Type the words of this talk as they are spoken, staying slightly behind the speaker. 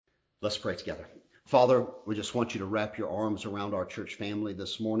Let's pray together. Father, we just want you to wrap your arms around our church family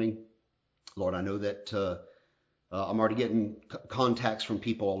this morning. Lord, I know that I'm already getting contacts from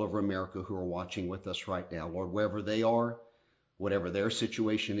people all over America who are watching with us right now. Lord, wherever they are, whatever their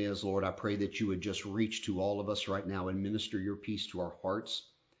situation is, Lord, I pray that you would just reach to all of us right now and minister your peace to our hearts.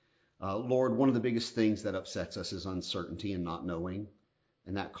 Lord, one of the biggest things that upsets us is uncertainty and not knowing,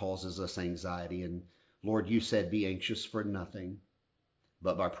 and that causes us anxiety. And Lord, you said, be anxious for nothing,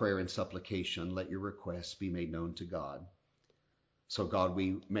 but by prayer and supplication, let your requests be made known to God. So God,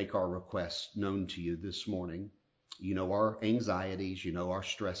 we make our requests known to you this morning. You know our anxieties, you know our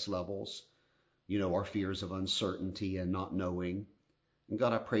stress levels, you know our fears of uncertainty and not knowing. And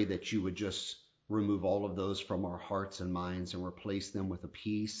God, I pray that you would just remove all of those from our hearts and minds and replace them with a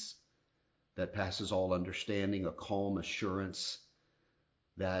peace that passes all understanding, a calm assurance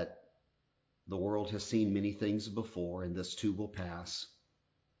that the world has seen many things before and this too will pass,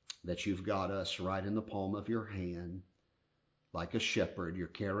 that you've got us right in the palm of your hand. Like a shepherd, you're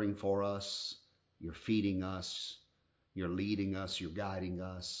caring for us, you're feeding us, you're leading us, you're guiding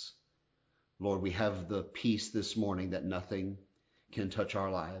us. Lord, we have the peace this morning that nothing can touch our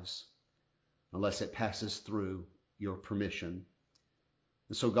lives unless it passes through your permission.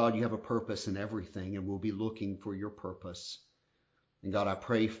 And so, God, you have a purpose in everything, and we'll be looking for your purpose. And God, I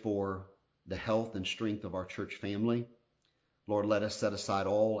pray for the health and strength of our church family. Lord, let us set aside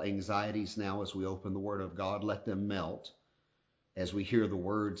all anxieties now as we open the Word of God. Let them melt as we hear the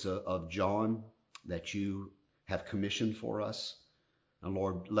words of John that you have commissioned for us. And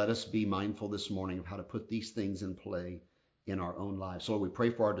Lord, let us be mindful this morning of how to put these things in play in our own lives. Lord, we pray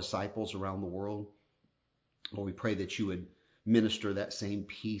for our disciples around the world. Lord, we pray that you would minister that same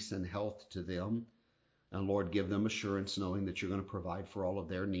peace and health to them. And Lord, give them assurance knowing that you're going to provide for all of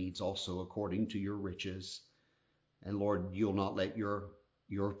their needs also according to your riches. And Lord, you'll not let your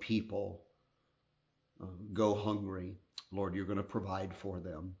people go hungry. Lord, you're going to provide for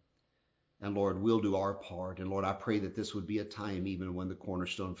them. And Lord, we'll do our part. And Lord, I pray that this would be a time even when the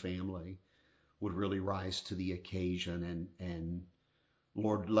Cornerstone family would really rise to the occasion. And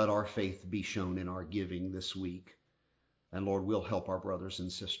Lord, let our faith be shown in our giving this week. And Lord, we'll help our brothers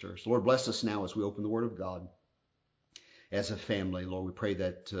and sisters. Lord, bless us now as we open the Word of God as a family. Lord, we pray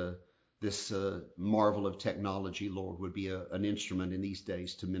that this marvel of technology, Lord, would be an instrument in these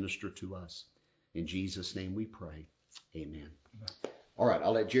days to minister to us. In Jesus' name we pray. Amen. All right,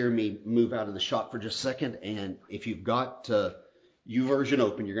 I'll let Jeremy move out of the shot for just a second. And if you've got YouVersion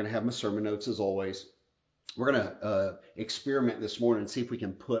open, you're going to have my sermon notes as always. We're going to experiment this morning and see if we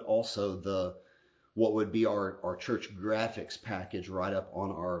can put also what would be our church graphics package right up on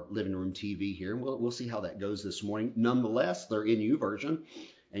our living room TV here. And we'll see how that goes this morning. Nonetheless, they're in YouVersion,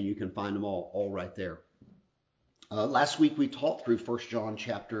 and you can find them all right there. Last week we talked through 1 John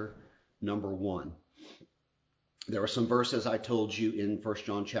chapter number 1. There were some verses I told you in 1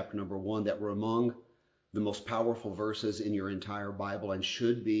 John chapter number 1 that were among the most powerful verses in your entire Bible and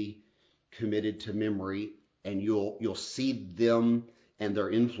should be committed to memory. And you'll see them and their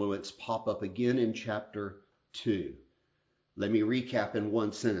influence pop up again in chapter 2. Let me recap in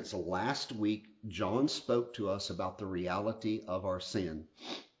one sentence. Last week, John spoke to us about the reality of our sin.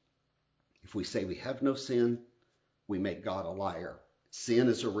 If we say we have no sin, we make God a liar. Sin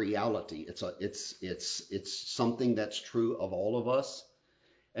is a reality. It's something that's true of all of us.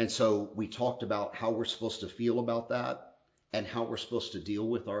 And so we talked about how we're supposed to feel about that and how we're supposed to deal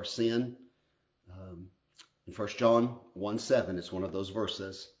with our sin. In 1 John 1:7, it's one of those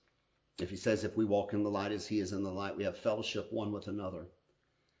verses. If he says, if we walk in the light as he is in the light, we have fellowship one with another.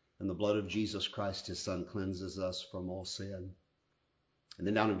 And the blood of Jesus Christ, his son, cleanses us from all sin. And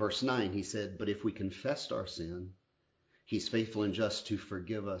then down in verse 9, he said, but if we confessed our sin, he's faithful and just to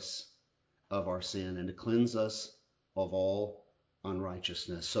forgive us of our sin and to cleanse us of all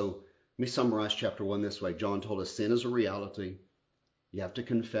unrighteousness. So let me summarize chapter 1 this way. John told us sin is a reality. You have to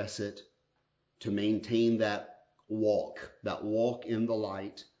confess it to maintain that walk in the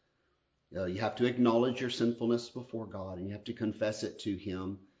light. You have to acknowledge your sinfulness before God, and you have to confess it to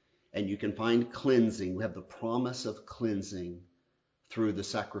him. And you can find cleansing. We have the promise of cleansing through the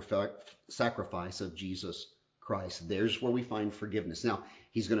sacrifice of Jesus Christ. There's where we find forgiveness. Now,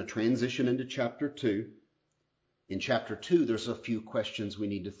 he's going to transition into chapter 2. In chapter 2, there's a few questions we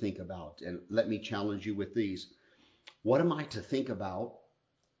need to think about. And let me challenge you with these. What am I to think about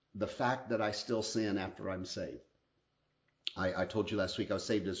the fact that I still sin after I'm saved? I told you last week I was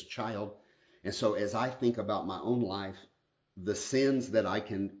saved as a child. And so as I think about my own life, the sins that I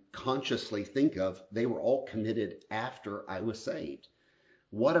can consciously think of, they were all committed after I was saved.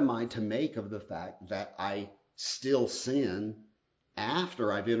 What am I to make of the fact that I still sin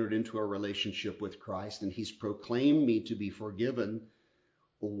after I've entered into a relationship with Christ and he's proclaimed me to be forgiven,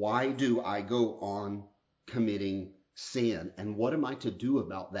 why do I go on committing sin? And what am I to do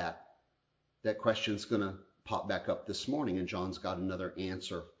about that? That question's going to pop back up this morning, and John's got another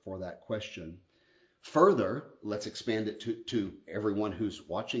answer for that question. Further, let's expand it to everyone who's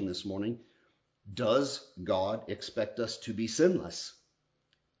watching this morning. Does God expect us to be sinless?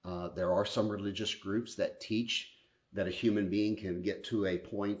 There are some religious groups that teach that a human being can get to a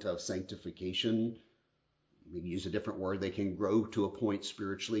point of sanctification. Maybe use a different word. They can grow to a point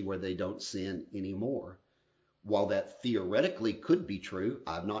spiritually where they don't sin anymore. While that theoretically could be true,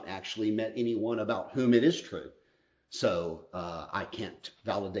 I've not actually met anyone about whom it is true. So I can't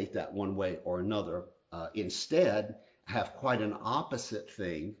validate that one way or another. Instead, I have quite an opposite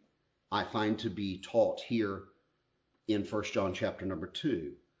thing I find to be taught here in 1 John chapter number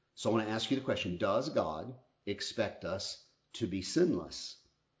 2. So I want to ask you the question, does God expect us to be sinless?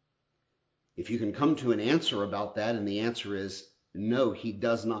 If you can come to an answer about that, and the answer is no, he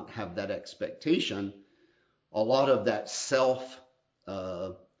does not have that expectation, a lot of that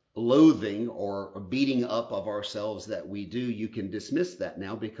self-loathing or beating up of ourselves that we do, you can dismiss that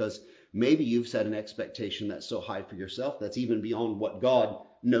now, because maybe you've set an expectation that's so high for yourself that's even beyond what God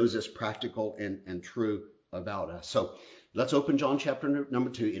knows is practical and true about us. So let's open John chapter number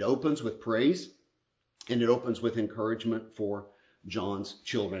 2. It opens with praise and it opens with encouragement for John's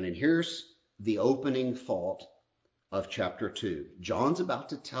children. And here's the opening thought of chapter 2. John's about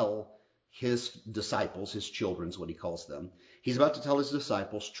to tell his disciples, his children's what he calls them. He's about to tell his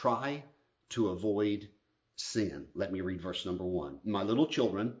disciples, try to avoid sin. Let me read verse number 1. My little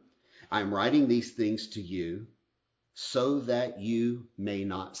children, I am writing these things to you so that you may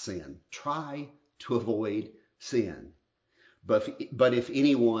not sin. Try to avoid sin. But if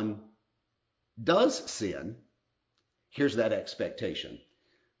anyone does sin, here's that expectation.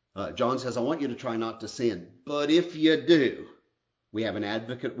 John says, I want you to try not to sin. But if you do, we have an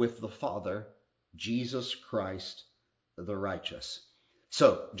advocate with the Father, Jesus Christ, the righteous.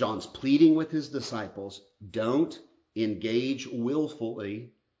 So John's pleading with his disciples, don't engage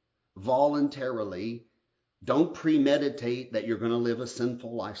willfully, voluntarily. Don't premeditate that you're going to live a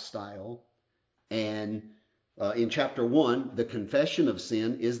sinful lifestyle. And in chapter 1, the confession of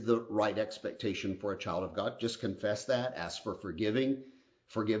sin is the right expectation for a child of God. Just confess that, ask for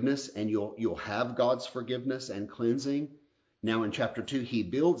forgiveness, and you'll have God's forgiveness and cleansing. Now in chapter 2, he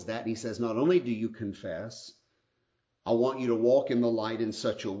builds that, and he says, not only do you confess, I want you to walk in the light in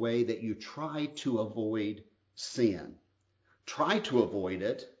such a way that you try to avoid sin. Try to avoid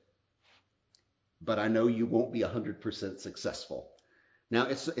it, but I know you won't be 100% successful. Now,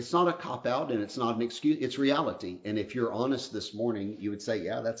 it's not a cop-out and it's not an excuse. It's reality. And if you're honest this morning, you would say,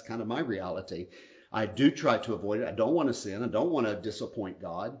 yeah, that's kind of my reality. I do try to avoid it. I don't want to sin. I don't want to disappoint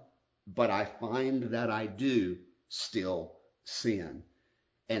God. But I find that I do still sin.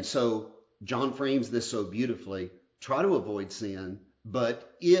 And so John frames this so beautifully. Try to avoid sin.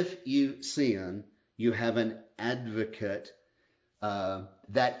 But if you sin, you have an advocate.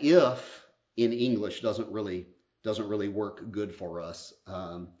 That if in English doesn't really work good for us.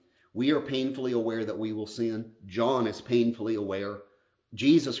 We are painfully aware that we will sin. John is painfully aware.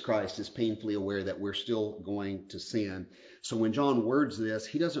 Jesus Christ is painfully aware that we're still going to sin. So when John words this,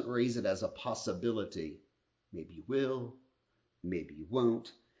 he doesn't raise it as a possibility. Maybe you will, maybe you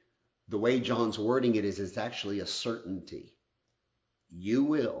won't. The way John's wording it is it's actually a certainty. You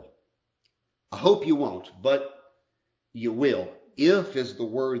will. I hope you won't, but you will. If is the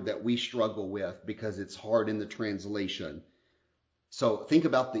word that we struggle with because it's hard in the translation. So think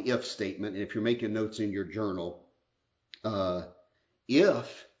about the if statement. And if you're making notes in your journal,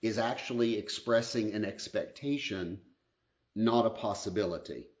 if is actually expressing an expectation, not a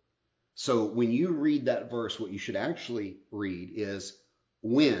possibility. So when you read that verse, what you should actually read is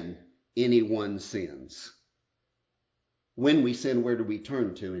when anyone sins. When we sin, where do we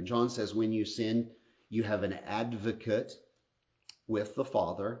turn to? And John says, when you sin, you have an advocate with the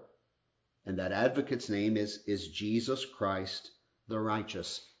Father, and that advocate's name is Jesus Christ the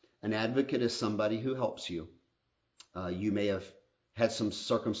righteous. An advocate is somebody who helps you. You may have had some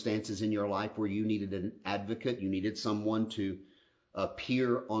circumstances in your life where you needed an advocate. You needed someone to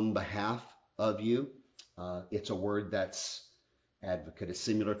appear on behalf of you. It's a word that's advocate is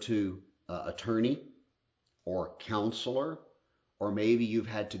similar to attorney or counselor, or maybe you've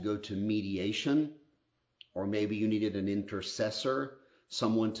had to go to mediation. Or maybe you needed an intercessor,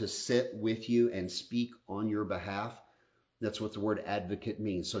 someone to sit with you and speak on your behalf. That's what the word advocate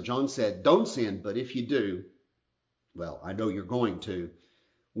means. So John said, don't sin, but if you do, well, I know you're going to.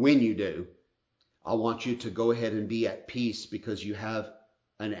 When you do, I want you to go ahead and be at peace because you have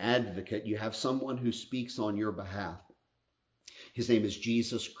an advocate. You have someone who speaks on your behalf. His name is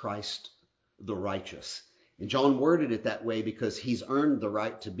Jesus Christ the righteous. And John worded it that way because he's earned the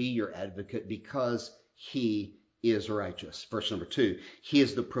right to be your advocate because he is righteous. Verse number 2, he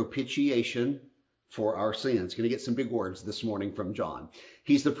is the propitiation for our sins. Going to get some big words this morning from John.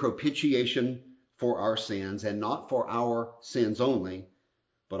 He's the propitiation for our sins, and not for our sins only,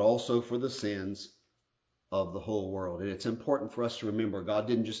 but also for the sins of the whole world. And it's important for us to remember God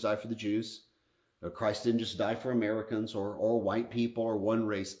didn't just die for the Jews. Christ didn't just die for Americans or white people or one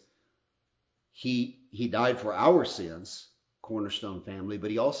race. He died for our sins, Cornerstone family,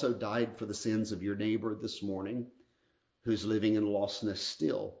 but he also died for the sins of your neighbor this morning who's living in lostness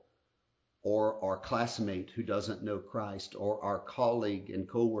still, or our classmate who doesn't know Christ, or our colleague and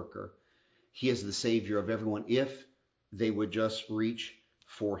coworker. He is the Savior of everyone if they would just reach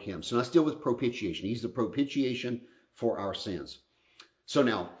for him. So let's deal with propitiation. He's the propitiation for our sins. So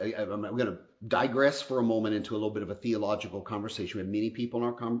now I'm going to digress for a moment into a little bit of a theological conversation. We have many people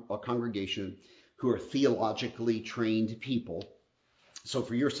in our congregation who are theologically trained people. So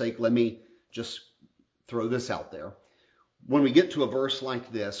for your sake, let me just throw this out there. When we get to a verse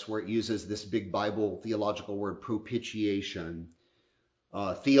like this, where it uses this big Bible theological word propitiation,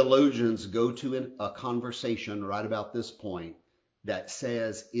 theologians go to a conversation right about this point that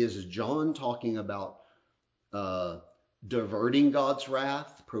says, is John talking about diverting God's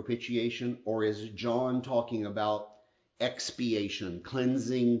wrath, propitiation, or is John talking about expiation,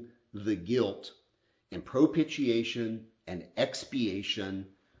 cleansing the guilt? And propitiation and expiation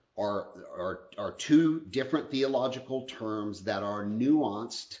are two different theological terms that are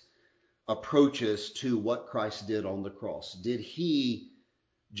nuanced approaches to what Christ did on the cross. Did he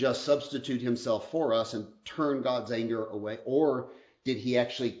just substitute himself for us and turn God's anger away, or did he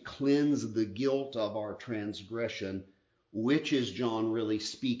actually cleanse the guilt of our transgression? Which is John really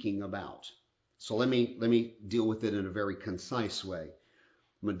speaking about? So let me deal with it in a very concise way.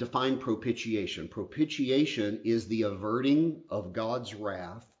 I'm going to define propitiation. Propitiation is the averting of God's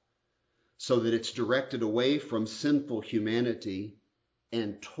wrath so that it's directed away from sinful humanity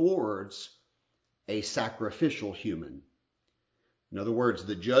and towards a sacrificial human. In other words,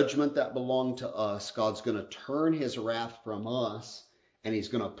 the judgment that belonged to us, God's going to turn his wrath from us, and he's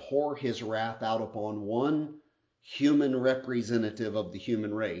going to pour his wrath out upon one human representative of the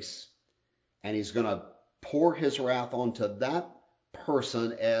human race. And he's going to pour his wrath onto that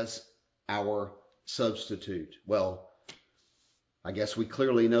person as our substitute. Well, I guess we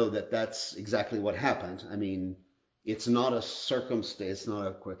clearly know that that's exactly what happened. I mean, it's not a circumstance, it's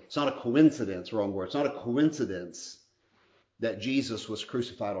not a coincidence, wrong word. It's not a coincidence that Jesus was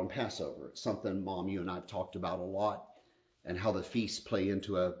crucified on Passover. It's something, Mom, you and I have talked about a lot, and how the feasts play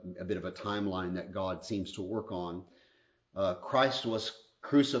into a bit of a timeline that God seems to work on. Christ was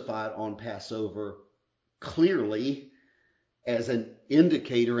crucified on Passover clearly as an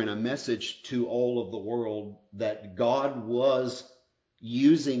indicator and a message to all of the world that God was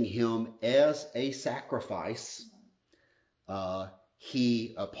using him as a sacrifice.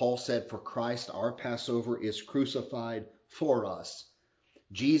 Paul said, for Christ, our Passover is crucified for us.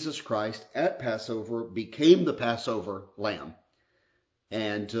 Jesus Christ at Passover became the Passover lamb.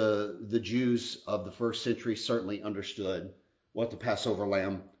 And the Jews of the first century certainly understood what the Passover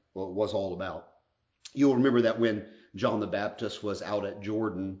lamb was all about. You'll remember that when John the Baptist was out at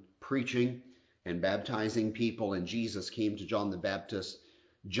Jordan preaching and baptizing people, and Jesus came to John the Baptist,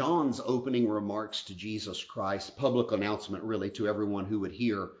 John's opening remarks to Jesus Christ, public announcement really to everyone who would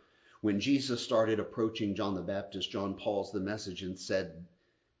hear, when Jesus started approaching John the Baptist, John paused the message and said,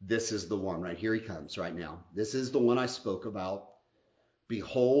 this is the one, right? Here he comes right now. This is the one I spoke about.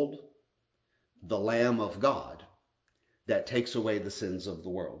 Behold, the Lamb of God that takes away the sins of the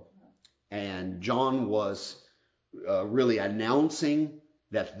world. And John was really announcing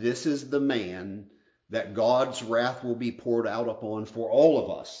that this is the man that God's wrath will be poured out upon for all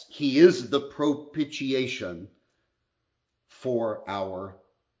of us. He is the propitiation for our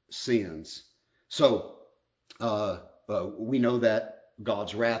sins. So we know that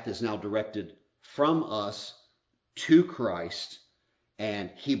God's wrath is now directed from us to Christ, and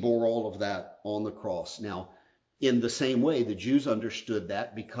he bore all of that on the cross. Now, in the same way, the Jews understood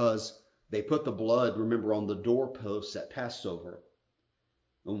that because they put the blood, remember, on the doorposts at Passover.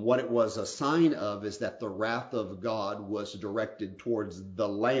 And what it was a sign of is that the wrath of God was directed towards the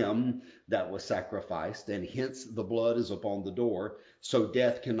lamb that was sacrificed, and hence the blood is upon the door, so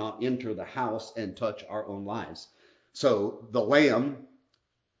death cannot enter the house and touch our own lives. So the lamb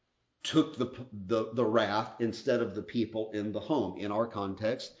took the wrath instead of the people in the home. In our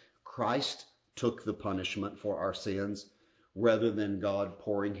context, Christ took the punishment for our sins rather than God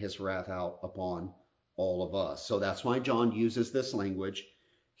pouring his wrath out upon all of us. So that's why John uses this language.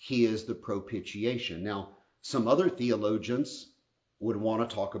 He is the propitiation. Now, some other theologians would want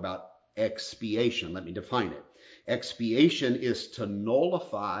to talk about expiation. Let me define it. Expiation is to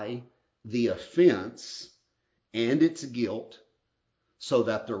nullify the offense and its guilt so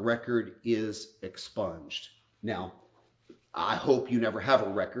that the record is expunged. Now, I hope you never have a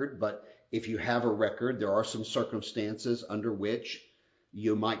record, but if you have a record, there are some circumstances under which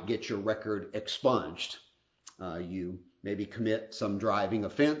you might get your record expunged. You maybe commit some driving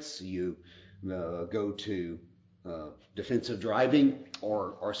offense, you go to defensive driving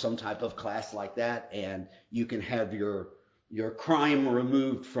or some type of class like that, and you can have your crime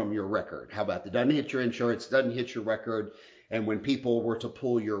removed from your record. How about that? Doesn't hit your insurance, doesn't hit your record, and when people were to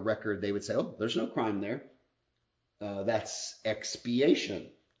pull your record, they would say, oh, there's no crime there. That's expiation.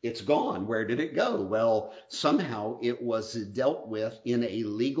 It's gone. Where did it go? Well, somehow it was dealt with in a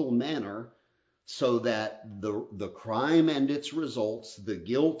legal manner so that the crime and its results, the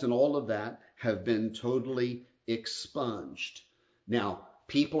guilt and all of that, have been totally expunged. Now,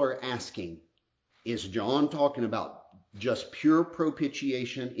 people are asking, is John talking about just pure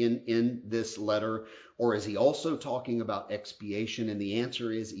propitiation in this letter, or is he also talking about expiation? And the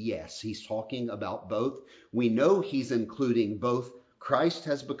answer is yes, he's talking about both. We know he's including both. Christ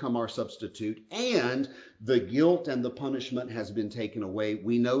has become our substitute, and the guilt and the punishment has been taken away.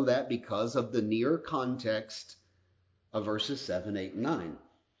 We know that because of the near context of verses 7, 8, and 9.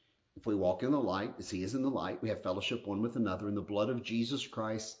 If we walk in the light, as he is in the light, we have fellowship one with another, and the blood of Jesus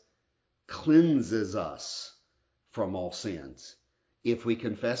Christ cleanses us from all sins. If we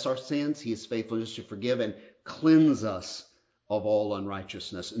confess our sins, he is faithful and just to forgive and cleanse us of all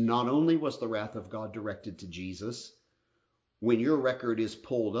unrighteousness. Not only was the wrath of God directed to Jesus, when your record is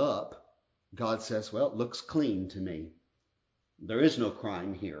pulled up, God says, well, it looks clean to me. There is no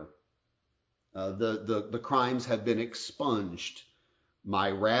crime here. The crimes have been expunged.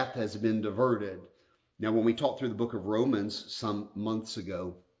 My wrath has been diverted. Now, when we talked through the book of Romans some months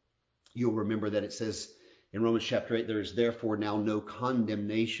ago, you'll remember that it says in Romans chapter 8, there is therefore now no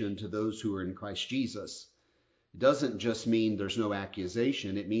condemnation to those who are in Christ Jesus. It doesn't just mean there's no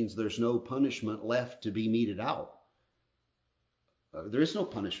accusation. It means there's no punishment left to be meted out. There is no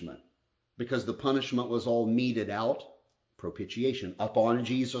punishment because the punishment was all meted out, propitiation, upon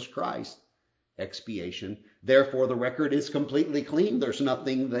Jesus Christ, expiation. Therefore, the record is completely clean. There's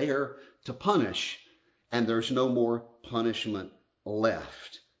nothing there to punish, and there's no more punishment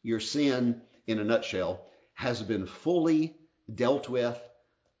left. Your sin, in a nutshell, has been fully dealt with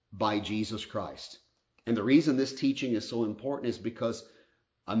by Jesus Christ. And the reason this teaching is so important is because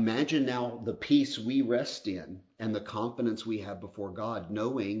imagine now the peace we rest in and the confidence we have before God,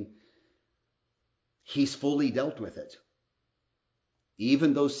 knowing he's fully dealt with it.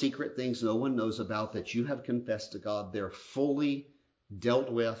 Even those secret things no one knows about that you have confessed to God, they're fully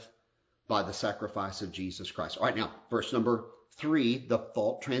dealt with by the sacrifice of Jesus Christ. All right, now, verse number 3, the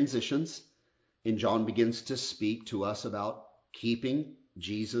thought transitions, and John begins to speak to us about keeping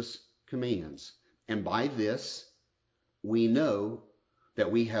Jesus' commands. And by this, we know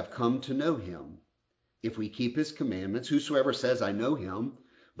that we have come to know him if we keep his commandments. Whosoever says, I know him,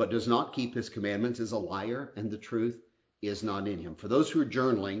 but does not keep his commandments is a liar, and the truth is not in him. For those who are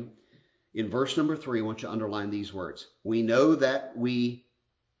journaling, in verse number 3, I want you to underline these words. We know that we,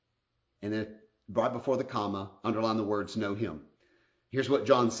 and then right before the comma, underline the words, know him. Here's what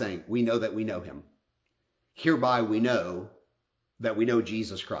John's saying. We know that we know him. Hereby we know that we know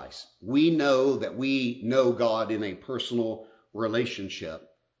Jesus Christ. We know that we know God in a personal relationship.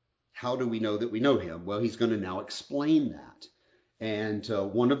 How do we know that we know him? Well, he's going to now explain that. And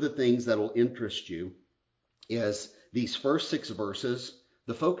one of the things that will interest you is these first 6 verses.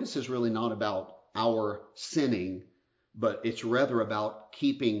 The focus is really not about our sinning, but it's rather about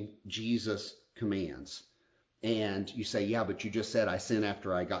keeping Jesus' commands. And you say, yeah, but you just said I sin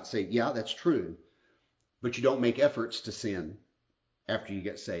after I got saved. Yeah, that's true. But you don't make efforts to sin after you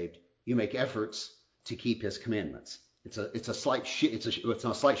get saved. You make efforts to keep his commandments. It's a slight shift. It's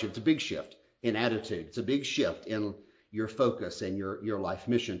not a slight shift. It's a big shift in attitude. It's a big shift in your focus and your life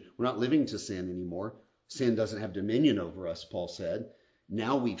mission. We're not living to sin anymore. Sin doesn't have dominion over us, Paul said.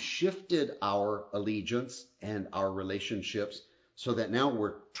 Now we've shifted our allegiance and our relationships so that now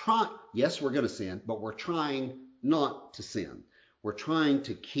we're trying, yes, we're going to sin, but we're trying not to sin. We're trying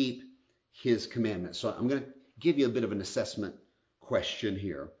to keep his commandments. So I'm going to give you a bit of an assessment question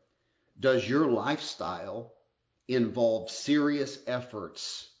here. Does your lifestyle involve serious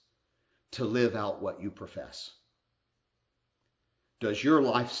efforts to live out what you profess? Does your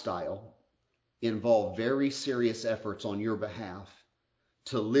lifestyle involve very serious efforts on your behalf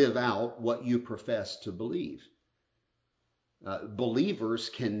to live out what you profess to believe. Believers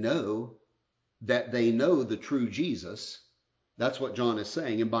can know that they know the true Jesus. That's what John is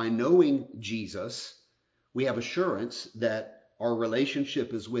saying. And by knowing Jesus, we have assurance that our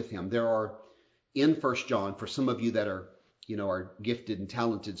relationship is with him. There are, in 1 John, for some of you that are gifted and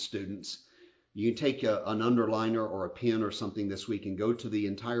talented students, you can take an underliner or a pen or something this week and go to the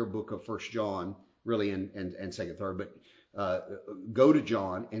entire book of 1 John, really, and 2nd, 3rd, but go to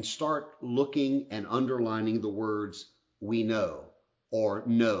John and start looking and underlining the words we know or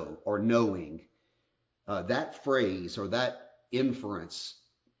knowing. That phrase or that inference,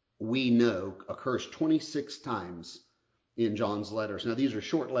 we know, occurs 26 times in John's letters. Now, these are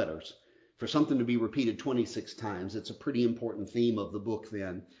short letters. For something to be repeated 26 times, it's a pretty important theme of the book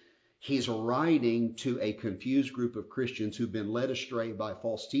then. He's writing to a confused group of Christians who've been led astray by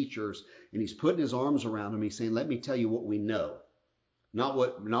false teachers, and he's putting his arms around them. He's saying, let me tell you what we know. Not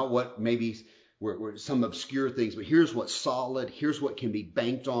what maybe were some obscure things, but here's what's solid. Here's what can be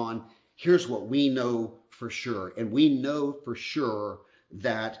banked on. Here's what we know for sure. And we know for sure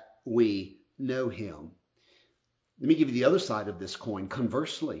that we know him. Let me give you the other side of this coin.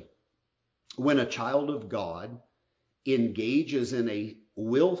 Conversely, when a child of God engages in a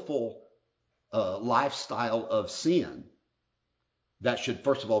willful lifestyle of sin, that should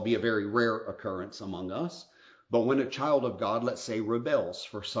first of all be a very rare occurrence among us. But when a child of God, let's say, rebels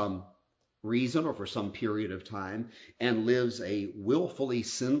for some reason or for some period of time and lives a willfully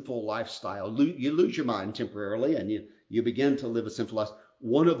sinful lifestyle, you lose your mind temporarily and you begin to live a sinful life.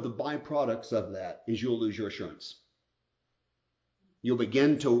 One of the byproducts of that is you'll lose your assurance. You'll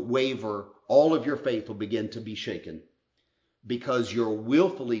begin to waver. All of your faith will begin to be shaken because you're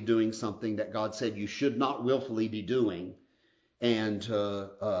willfully doing something that God said you should not willfully be doing. And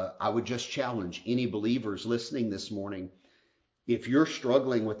I would just challenge any believers listening this morning, if you're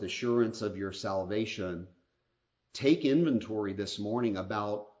struggling with assurance of your salvation, take inventory this morning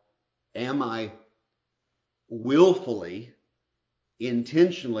about, am I willfully,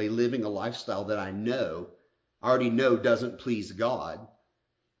 intentionally living a lifestyle that I already know doesn't please God?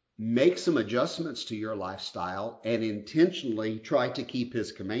 Make some adjustments to your lifestyle and intentionally try to keep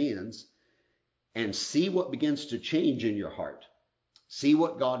his commands and see what begins to change in your heart. See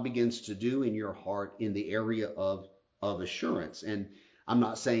what God begins to do in your heart in the area of assurance. And I'm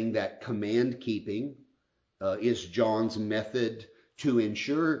not saying that command keeping is John's method to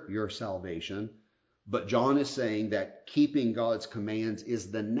ensure your salvation, but John is saying that keeping God's commands is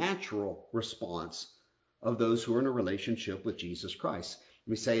the natural response of those who are in a relationship with Jesus Christ.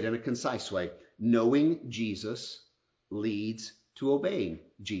 Let me say it in a concise way. Knowing Jesus leads to obeying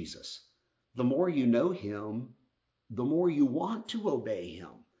Jesus. The more you know him, the more you want to obey him.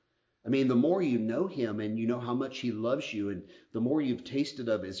 I mean, the more you know him and you know how much he loves you, and the more you've tasted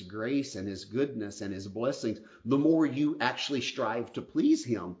of his grace and his goodness and his blessings, the more you actually strive to please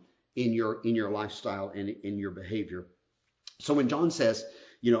him in your lifestyle and in your behavior. So when John says,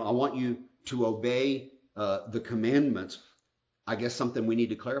 I want you to obey the commandments, I guess something we need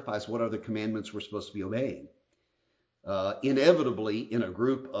to clarify is what are the commandments we're supposed to be obeying? Inevitably, in a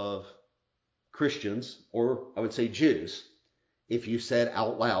group of Christians, or I would say Jews, if you said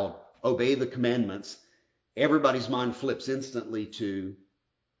out loud, obey the commandments, everybody's mind flips instantly to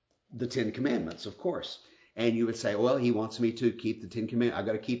the 10 Commandments, of course. And you would say, well, he wants me to keep the 10 Commandments. I've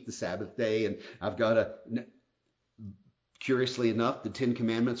got to keep the Sabbath day, and I've got to... Curiously enough, the 10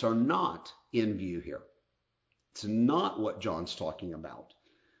 Commandments are not in view here. It's not what John's talking about.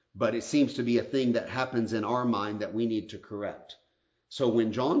 But it seems to be a thing that happens in our mind that we need to correct. So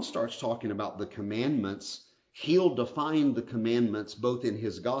when John starts talking about the commandments, he'll define the commandments both in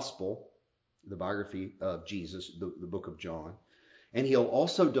his gospel, the biography of Jesus, the book of John, and he'll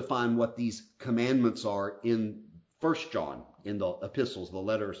also define what these commandments are in 1 John, in the epistles, the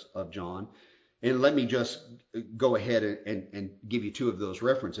letters of John. And let me just go ahead and give you two of those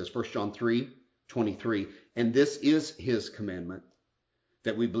references. 1 John 3:23. And this is his commandment,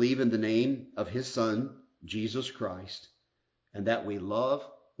 that we believe in the name of his Son, Jesus Christ, and that we love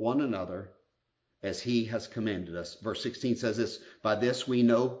one another as he has commanded us. Verse 16 says this, by this we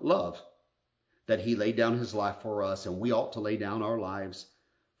know love, that he laid down his life for us, and we ought to lay down our lives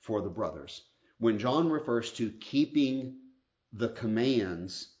for the brothers. When John refers to keeping the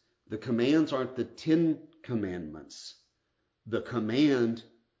commands aren't the 10 commandments. The command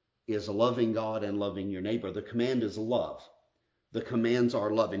is loving God and loving your neighbor. The command is love. The commands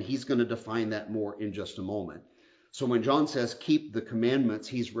are love, and he's going to define that more in just a moment. So when John says keep the commandments,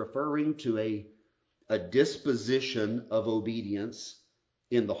 he's referring to a disposition of obedience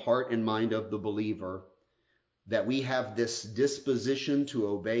in the heart and mind of the believer that we have this disposition to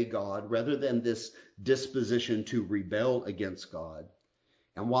obey God rather than this disposition to rebel against God.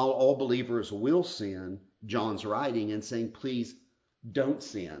 And while all believers will sin, John's writing and saying, please don't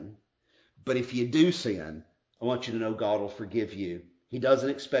sin. But if you do sin, I want you to know God will forgive you. He doesn't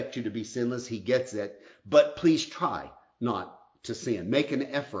expect you to be sinless. He gets it. But please try not to sin. Make an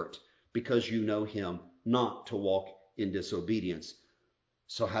effort because you know him not to walk in disobedience.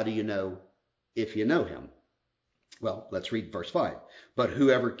 So how do you know if you know him? Well, let's read verse 5. But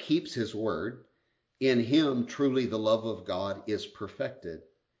whoever keeps his word, in him truly the love of God is perfected.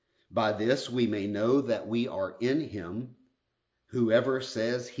 By this we may know that we are in him. Whoever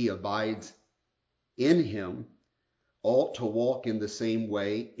says he abides in him ought to walk in the same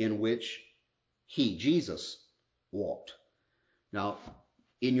way in which he, Jesus, walked. Now,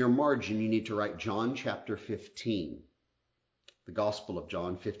 in your margin, you need to write John chapter 15, the Gospel of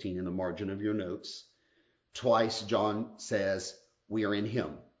John 15 in the margin of your notes. Twice John says we are in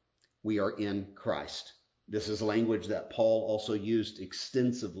him. We are in Christ. This is language that Paul also used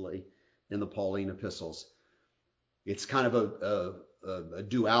extensively in the Pauline epistles. It's kind of a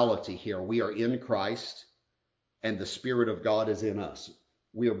duality here. We are in Christ and the Spirit of God is in us.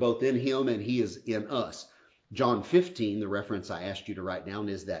 We are both in him and he is in us. John 15, the reference I asked you to write down,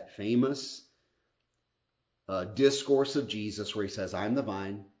 is that famous discourse of Jesus where he says, I'm the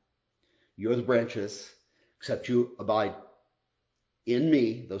vine, you're the branches, except you abide in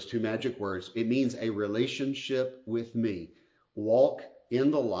me, those two magic words. It means a relationship with me. Walk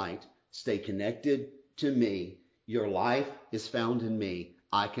in the light, stay connected to me. Your life is found in me.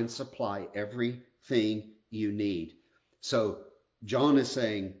 I can supply everything you need. So John is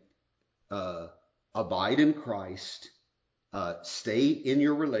saying, abide in Christ, stay in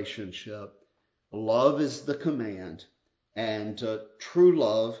your relationship. Love is the command, and true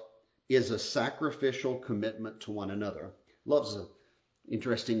love is a sacrificial commitment to one another. Love's an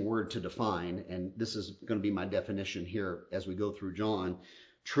interesting word to define, and this is going to be my definition here as we go through John.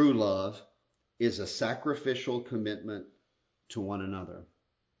 True love is a sacrificial commitment to one another.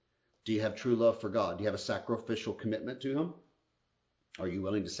 Do you have true love for God? Do you have a sacrificial commitment to him? Are you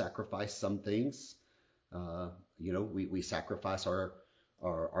willing to sacrifice some things? We sacrifice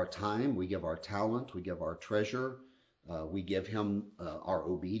our time, we give our talent, we give our treasure, we give him our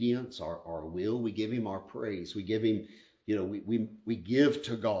obedience, our will, we give him our praise, we give him, we give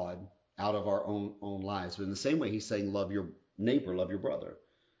to God out of our own lives. But in the same way, he's saying, love your neighbor, love your brother.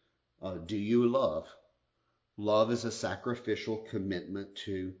 Do you love? Love is a sacrificial commitment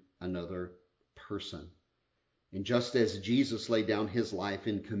to another person. And just as Jesus laid down his life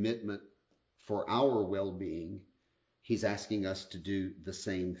in commitment for our well-being, he's asking us to do the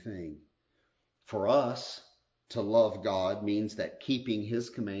same thing. For us, to love God means that keeping his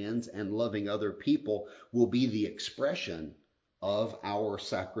commands and loving other people will be the expression of our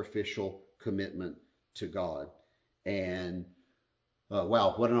sacrificial commitment to God. And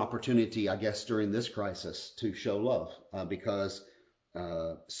wow, what an opportunity, I guess, during this crisis to show love, because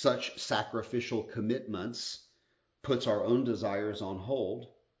such sacrificial commitments puts our own desires on hold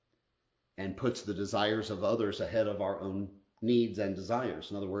and puts the desires of others ahead of our own needs and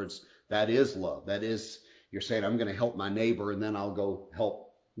desires. In other words, that is love. That is, you're saying, I'm going to help my neighbor and then I'll go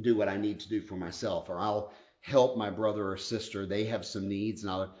help do what I need to do for myself, or I'll help my brother or sister. They have some needs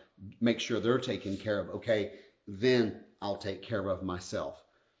and I'll make sure they're taken care of. Okay, then I'll take care of myself.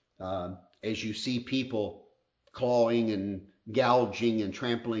 As you see people clawing and gouging and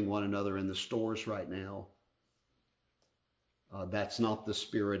trampling one another in the stores right now, that's not the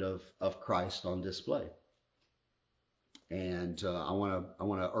spirit of Christ on display. And I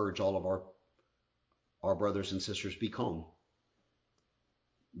want to urge all of our brothers and sisters, be calm.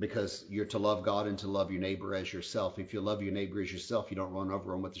 Because you're to love God and to love your neighbor as yourself. If you love your neighbor as yourself, you don't run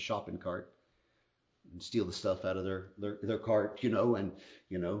over them with the shopping cart and steal the stuff out of their cart,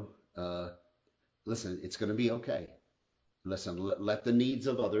 listen, it's going to be okay. Listen, let the needs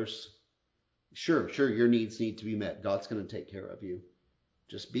of others, sure, your needs need to be met. God's going to take care of you.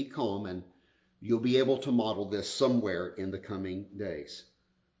 Just be calm, and you'll be able to model this somewhere in the coming days.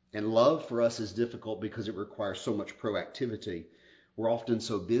 And love for us is difficult because it requires so much proactivity. We're often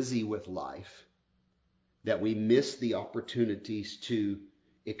so busy with life that we miss the opportunities to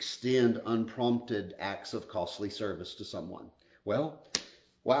extend unprompted acts of costly service to someone. Well,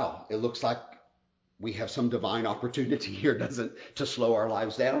 wow, it looks like we have some divine opportunity here, doesn't it, to slow our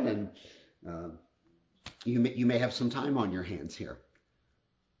lives down. And you may have some time on your hands here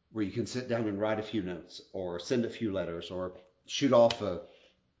where you can sit down and write a few notes or send a few letters or shoot off a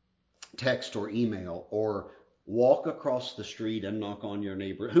text or email or walk across the street and knock on your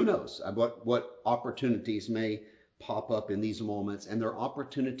neighbor. Who knows what opportunities may pop up in these moments, and there are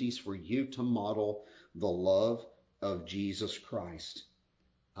opportunities for you to model the love of Jesus Christ.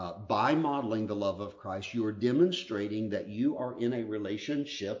 By modeling the love of Christ, you are demonstrating that you are in a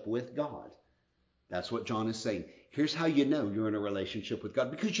relationship with God. That's what John is saying. Here's how you know you're in a relationship with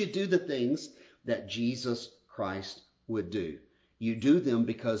God, because you do the things that Jesus Christ would do. You do them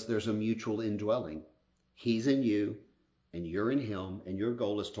because there's a mutual indwelling. He's in you and you're in him, and your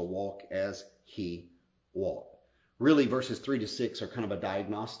goal is to walk as he walked. Really, verses 3 to 6 are kind of a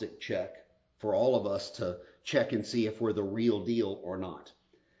diagnostic check for all of us to check and see if we're the real deal or not.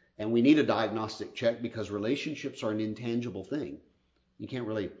 And we need a diagnostic check because relationships are an intangible thing. You can't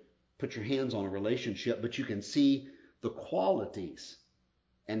really put your hands on a relationship, but you can see the qualities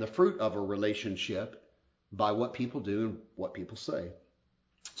and the fruit of a relationship by what people do and what people say.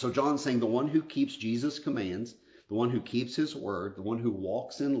 So John's saying the one who keeps Jesus' commands, the one who keeps his word, the one who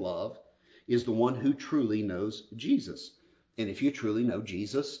walks in love, is the one who truly knows Jesus. And if you truly know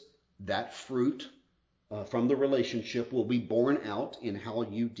Jesus, that fruit from the relationship will be borne out in how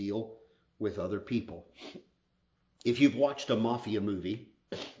you deal with other people. If you've watched a mafia movie,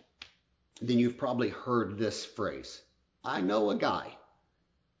 then you've probably heard this phrase, I know a guy.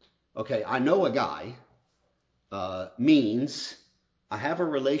 Okay, I know a guy means I have a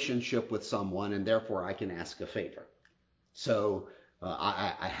relationship with someone and therefore I can ask a favor. So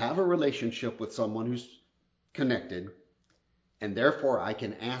I have a relationship with someone who's connected, and therefore I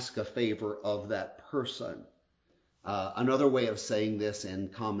can ask a favor of that person. Another way of saying this in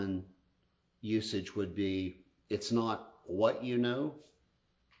common usage would be, it's not what you know,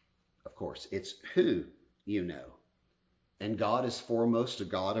 of course, it's who you know. And God is foremost a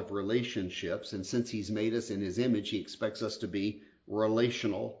God of relationships, and since he's made us in his image, he expects us to be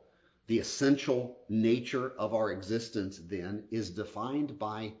relational. The essential nature of our existence then is defined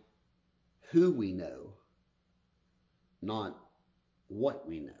by who we know, not what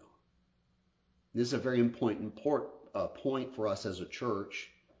we know. This is a very important point for us as a church,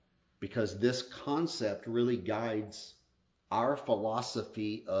 because this concept really guides our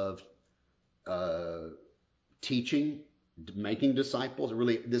philosophy of teaching, making disciples.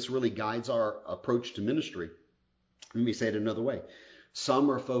 This really guides our approach to ministry. Let me say it another way.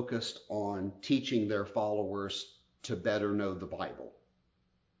 Some are focused on teaching their followers to better know the Bible.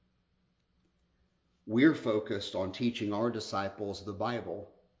 We're focused on teaching our disciples the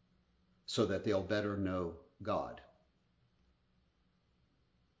Bible so that they'll better know God.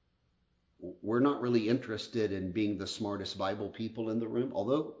 We're not really interested in being the smartest Bible people in the room,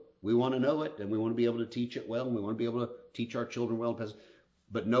 although we want to know it and we want to be able to teach it well and we want to be able to teach our children well.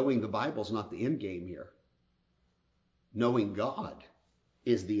 But knowing the Bible is not the end game here. Knowing God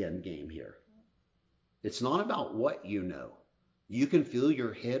is the end game here. It's not about what you know. You can fill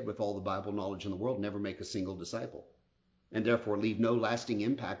your head with all the Bible knowledge in the world, never make a single disciple, and therefore leave no lasting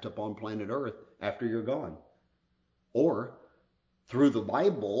impact upon planet Earth after you're gone. Or through the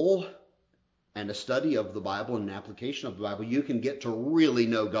Bible and a study of the Bible and an application of the Bible, you can get to really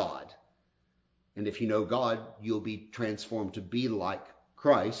know God. And if you know God, you'll be transformed to be like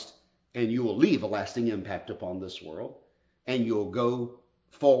Christ, and you will leave a lasting impact upon this world, and you'll go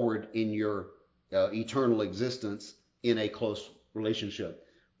forward in your eternal existence in a close relationship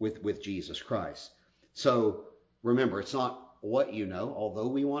with Jesus Christ. So remember, it's not what you know, although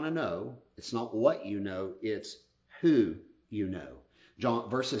we want to know. It's not what you know, it's who you know.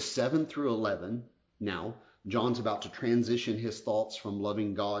 Verses 7 through 11, now, John's about to transition his thoughts from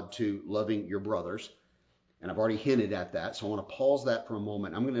loving God to loving your brothers. And I've already hinted at that, so I want to pause that for a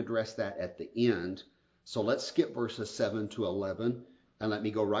moment. I'm going to address that at the end. So let's skip verses 7 to 11, and let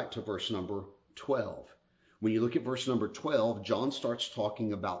me go right to verse number 12. When you look at verse number 12, John starts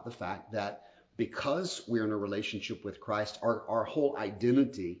talking about the fact that because we're in a relationship with Christ, our whole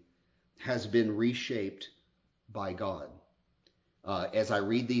identity has been reshaped by God. As I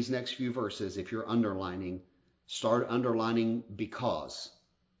read these next few verses, if you're underlining, start underlining because.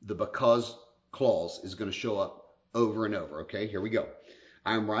 The because clause is going to show up over and over. Okay, here we go.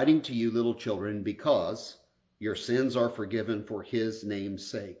 I am writing to you, little children, because your sins are forgiven for his name's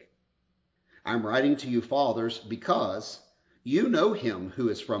sake. I'm writing to you, fathers, because you know him who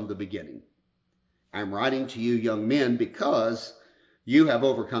is from the beginning. I'm writing to you, young men, because you have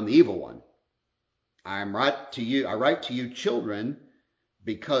overcome the evil one. I write to you, children,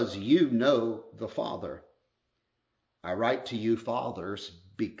 because you know the Father. I write to you, fathers,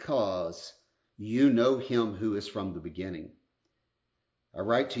 because you know him who is from the beginning. I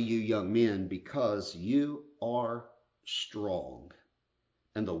write to you, young men, because you are strong,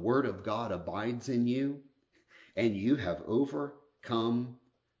 and the word of God abides in you, and you have overcome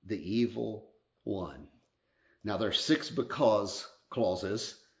the evil one. Now there's 6 because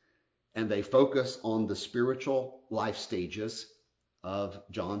clauses, and they focus on the spiritual life stages of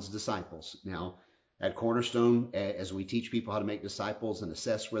John's disciples. Now, at Cornerstone, as we teach people how to make disciples and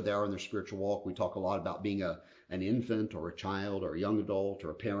assess where they are in their spiritual walk, we talk a lot about being an infant or a child or a young adult or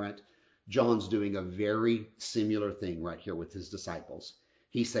a parent. John's doing a very similar thing right here with his disciples.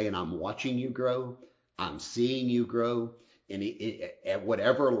 He's saying, I'm watching you grow. I'm seeing you grow. And at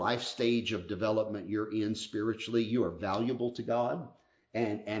whatever life stage of development you're in spiritually, you are valuable to God.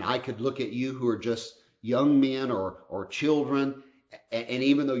 And I could look at you who are just young men or children, and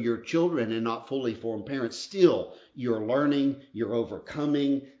even though you're children and not fully formed parents, still you're learning, you're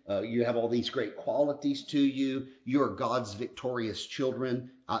overcoming, you have all these great qualities to you. You're God's victorious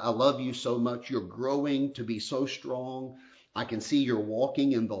children. I love you so much. You're growing to be so strong. I can see you're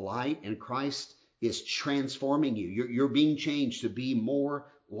walking in the light, and Christ is transforming you. You're being changed to be more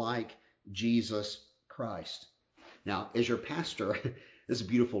like Jesus Christ. Now, as your pastor, this is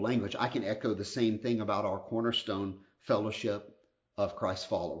beautiful language. I can echo the same thing about our Cornerstone Fellowship of Christ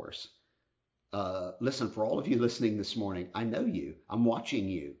followers. Listen, for all of you listening this morning, I know you. I'm watching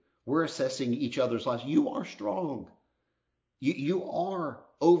you. We're assessing each other's lives. You are strong. You are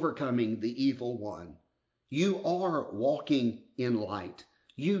overcoming the evil one. You are walking in light.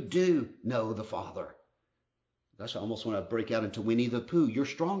 You do know the Father. Gosh, I almost want to break out into Winnie the Pooh. You're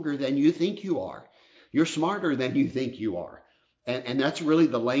stronger than you think you are. You're smarter than you think you are. And that's really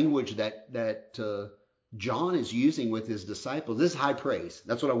the language that John is using with his disciples. This is high praise.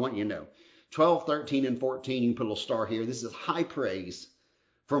 That's what I want you to know. 12, 13, and 14, you can put a little star here. This is high praise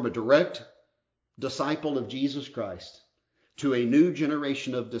from a direct disciple of Jesus Christ to a new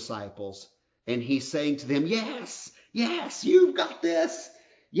generation of disciples. And he's saying to them, yes, you've got this.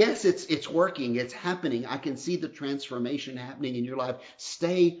 Yes, it's working. It's happening. I can see the transformation happening in your life.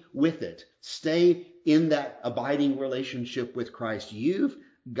 Stay with it. Stay in that abiding relationship with Christ. You've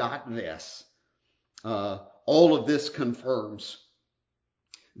got this. All of this confirms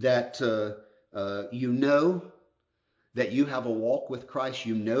that you know that you have a walk with Christ.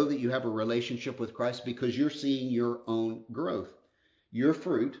 You know that you have a relationship with Christ because you're seeing your own growth. Your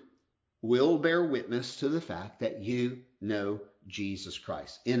fruit will bear witness to the fact that you know Jesus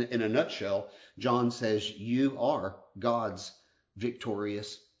Christ. In a nutshell, John says you are God's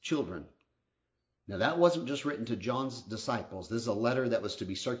victorious children. Now, that wasn't just written to John's disciples. This is a letter that was to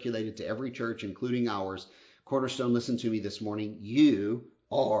be circulated to every church, including ours. Cornerstone, listen to me this morning. You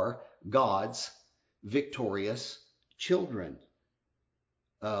are God's victorious children.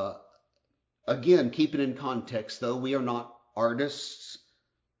 Again, keep it in context, though. We are not artists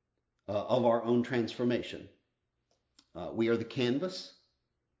of our own transformation. We are the canvas.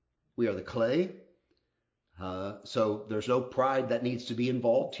 We are the clay. So there's no pride that needs to be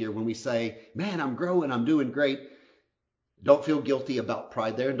involved here when we say, man, I'm growing, I'm doing great. Don't feel guilty about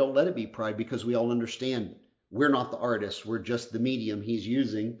pride there, and don't let it be pride, because we all understand we're not the artists. We're just the medium he's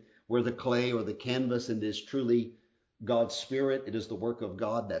using. We're the clay or the canvas, and it is truly God's Spirit. It is the work of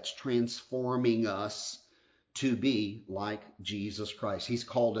God that's transforming us to be like Jesus Christ. He's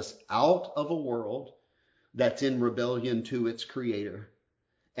called us out of a world that's in rebellion to its creator.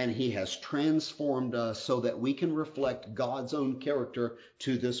 And he has transformed us so that we can reflect God's own character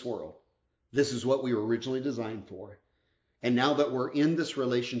to this world. This is what we were originally designed for. And now that we're in this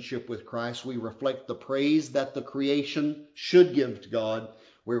relationship with Christ, we reflect the praise that the creation should give to God.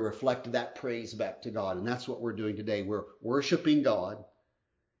 We reflect that praise back to God. And that's what we're doing today. We're worshiping God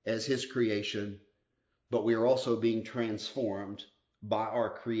as his creation, but we are also being transformed by our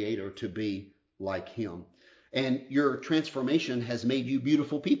Creator to be like him. And your transformation has made you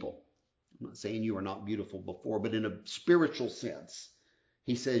beautiful people. I'm not saying you were not beautiful before, but in a spiritual sense,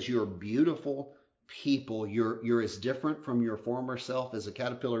 he says you're beautiful people. You're as different from your former self as a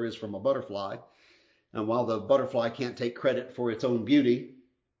caterpillar is from a butterfly. And while the butterfly can't take credit for its own beauty,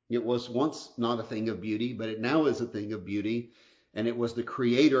 it was once not a thing of beauty, but it now is a thing of beauty. And it was the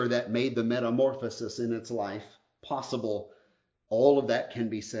Creator that made the metamorphosis in its life possible. All of that can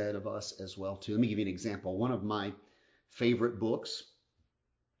be said of us as well, too. Let me give you an example. One of my favorite books,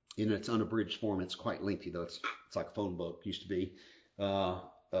 in its unabridged form, it's quite lengthy, though. It's like a phone book, used to be,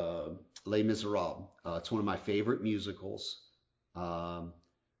 Les Miserables. It's one of my favorite musicals. And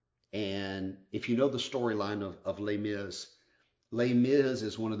if you know the storyline of Les Mis, Les Mis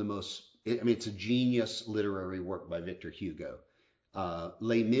is one of the most, it's a genius literary work by Victor Hugo.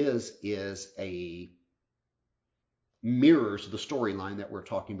 Les Mis mirrors the storyline that we're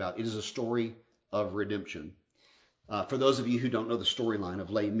talking about. It is a story of redemption. For those of you who don't know the storyline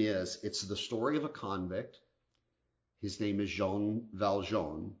of Les Mis, it's the story of a convict His name is Jean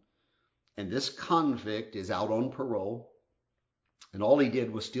Valjean. And this convict is out on parole. And all he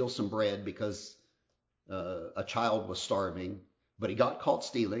did was steal some bread because a child was starving. But he got caught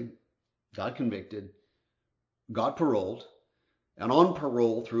stealing, got convicted, got paroled. And on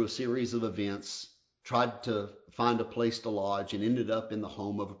parole, through a series of events, tried to find a place to lodge and ended up in the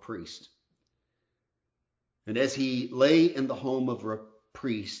home of a priest. And as he lay in the home of a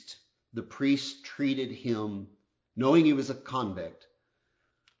priest, the priest treated him, knowing he was a convict,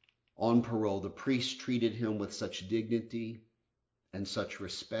 on parole, the priest treated him with such dignity and such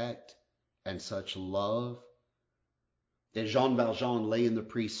respect and such love. As Jean Valjean lay in the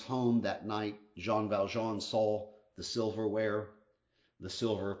priest's home that night, Jean Valjean saw the silverware, the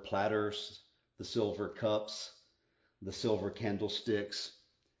silver platters, the silver cups, the silver candlesticks.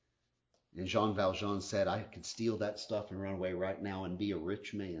 And Jean Valjean said, I could steal that stuff and run away right now and be a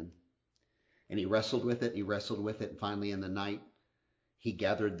rich man. And he wrestled with it, and finally in the night, he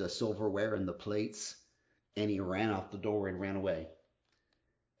gathered the silverware and the plates, and he ran out the door and ran away.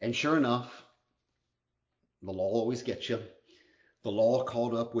 And sure enough, the law always gets you. The law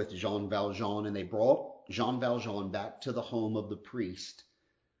caught up with Jean Valjean, and they brought Jean Valjean back to the home of the priest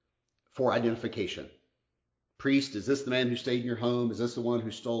for identification. Priest, is this the man who stayed in your home? Is this the one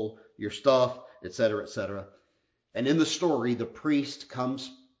who stole your stuff? Etc., etc. And in the story, the priest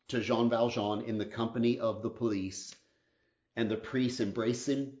comes to Jean Valjean in the company of the police, and the priest embraces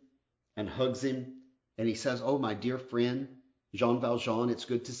him and hugs him, and he says, oh, my dear friend, Jean Valjean, it's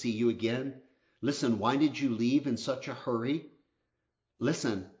good to see you again. Listen, why did you leave in such a hurry?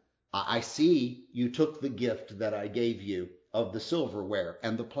 Listen, I see you took the gift that I gave you of the silverware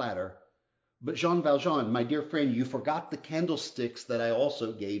and the platter. But Jean Valjean, my dear friend, you forgot the candlesticks that I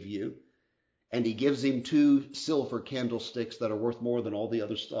also gave you. And he gives him 2 silver candlesticks that are worth more than all the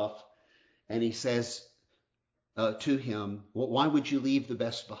other stuff. And he says to him, well, why would you leave the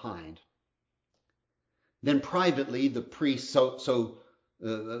best behind? Then privately, the priest,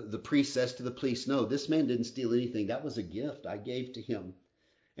 the priest says to the police, no, this man didn't steal anything. That was a gift I gave to him.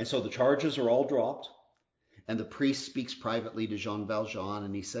 And so the charges are all dropped. And the priest speaks privately to Jean Valjean,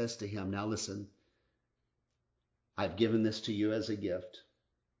 and he says to him, now listen, I've given this to you as a gift.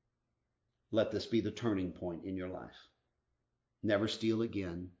 Let this be the turning point in your life. Never steal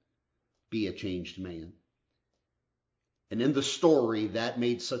again. Be a changed man. And in the story, that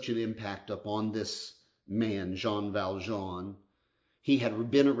made such an impact upon this man, Jean Valjean. He had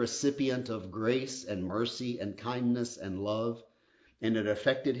been a recipient of grace and mercy and kindness and love, and it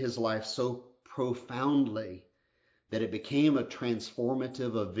affected his life so profoundly that it became a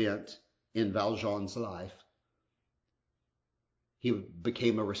transformative event in Valjean's life. He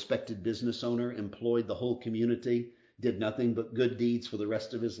became a respected business owner, employed the whole community, did nothing but good deeds for the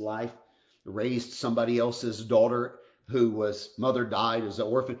rest of his life, raised somebody else's daughter whose mother died as an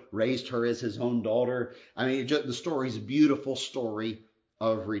orphan, raised her as his own daughter. I mean, the story is a beautiful story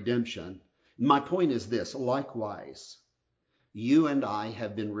of redemption. My point is this, likewise, you and I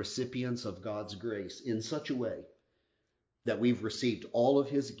have been recipients of God's grace in such a way that we've received all of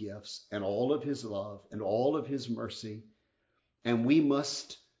his gifts and all of his love and all of his mercy. And we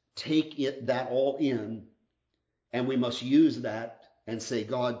must take that all in, and we must use that and say,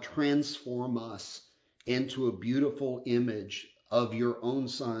 God, transform us into a beautiful image of your own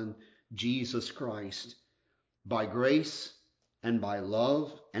Son, Jesus Christ. By grace and by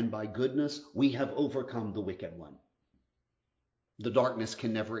love and by goodness, we have overcome the wicked one. The darkness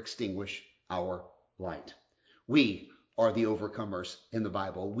can never extinguish our light. We are the overcomers in the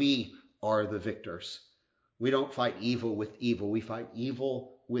Bible. We are the victors. We don't fight evil with evil. We fight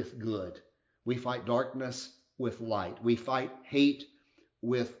evil with good. We fight darkness with light. We fight hate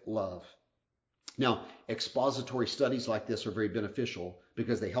with love. Now, expository studies like this are very beneficial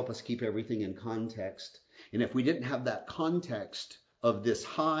because they help us keep everything in context. And if we didn't have that context of this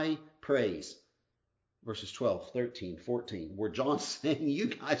high praise, verses 12, 13, 14, where John's saying, you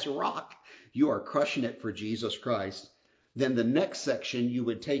guys rock, you are crushing it for Jesus Christ, then the next section you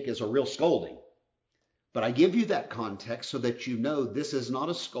would take as a real scolding. But I give you that context so that you know this is not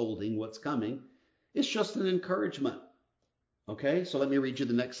a scolding, what's coming. It's just an encouragement. Okay, so let me read you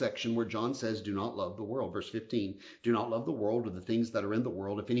the next section where John says, do not love the world. Verse 15, do not love the world or the things that are in the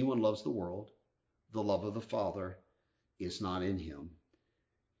world. If anyone loves the world, the love of the Father is not in him.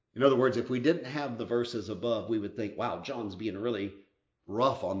 In other words, if we didn't have the verses above, we would think, wow, John's being really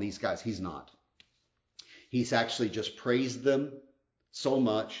rough on these guys. He's not. He's actually just praised them so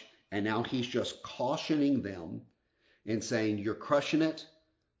much, and now he's just cautioning them and saying, you're crushing it.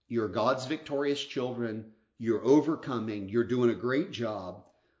 You're God's victorious children. You're overcoming. You're doing a great job.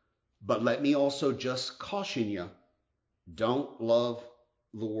 But let me also just caution you Don't love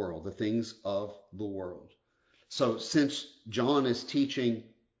the world, the things of the world. So since John is teaching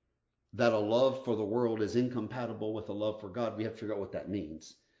that a love for the world is incompatible with a love for God, we have to figure out what that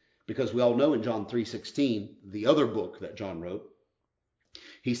means. Because we all know in John 3:16, the other book that John wrote,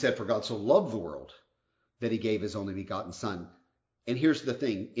 he said, "For God so loved the world that he gave his only begotten son." And here's the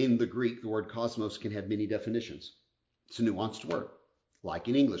thing. In the Greek, the word cosmos can have many definitions. It's a nuanced word. Like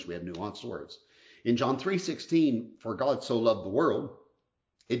in English, we have nuanced words. In John 3:16, "For God so loved the world,"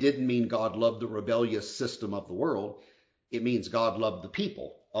 it didn't mean God loved the rebellious system of the world. It means God loved the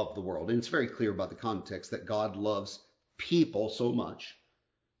people of the world. And it's very clear by the context that God loves people so much,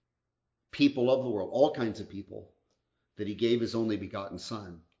 people of the world, all kinds of people, that he gave his only begotten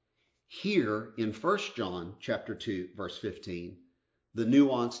son. Here in 1 John chapter 2, verse 15, the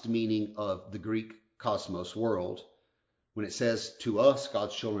nuanced meaning of the Greek cosmos, world, when it says to us,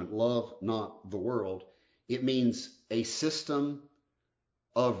 God's children, love not the world, it means a system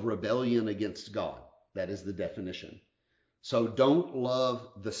of rebellion against God. That is the definition. So don't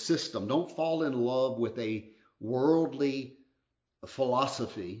love the system. Don't fall in love with a worldly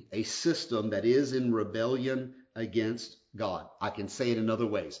philosophy, a system that is in rebellion against God. I can say it in other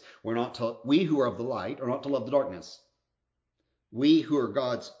ways. We who are of the light are not to love the darkness. We who are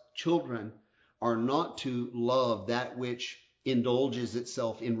God's children are not to love that which indulges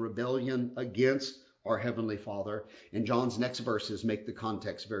itself in rebellion against our Heavenly Father. And John's next verses make the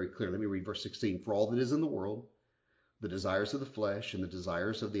context very clear. Let me read verse 16. "For all that is in the world, the desires of the flesh and the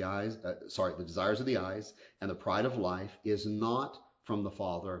desires of the eyes, and the pride of life is not from the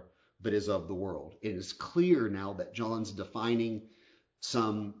Father, but is of the world." It is clear now that John's defining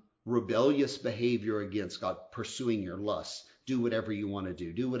some rebellious behavior against God, pursuing your lusts. Do whatever you want to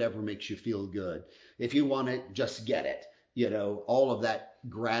do. Do whatever makes you feel good. If you want it, just get it. All of that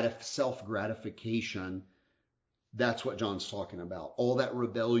self-gratification, that's what John's talking about. All that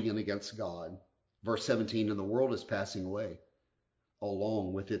rebellion against God. Verse 17, "And the world is passing away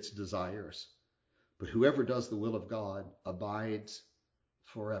along with its desires. But whoever does the will of God abides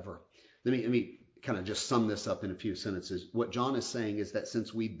forever." Let me kind of just sum this up in a few sentences. What John is saying is that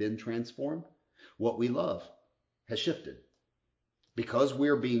since we've been transformed, what we love has shifted. Because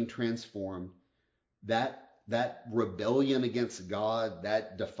we're being transformed, that rebellion against God,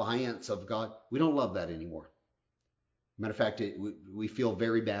 that defiance of God, we don't love that anymore. Matter of fact, we feel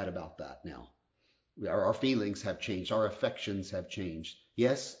very bad about that now. Our feelings have changed. Our affections have changed.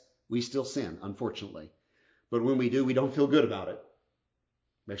 Yes, we still sin, unfortunately. But when we do, we don't feel good about it.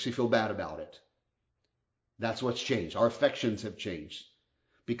 We actually feel bad about it. That's what's changed. Our affections have changed.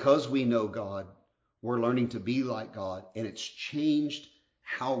 Because we know God, we're learning to be like God, and it's changed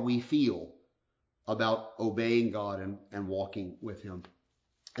how we feel about obeying God and walking with him.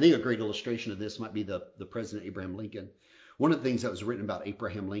 I think a great illustration of this might be the President Abraham Lincoln. One of the things that was written about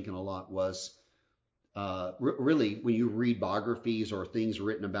Abraham Lincoln a lot was really, when you read biographies or things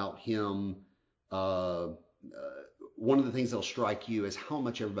written about him, one of the things that'll strike you is how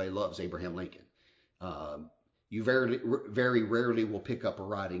much everybody loves Abraham Lincoln. You very rarely will pick up a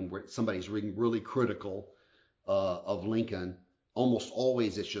writing where somebody's reading really critical of Lincoln. Almost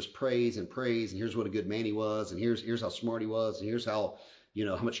always it's just praise and praise, and here's what a good man he was, and here's how smart he was, and here's how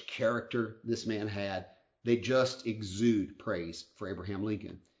how much character this man had. They just exude praise for Abraham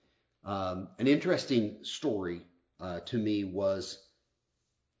Lincoln. An interesting story to me was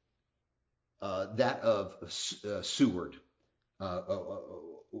that of Seward.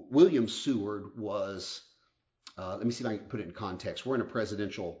 William Seward was, let me see if I can put it in context. We're in a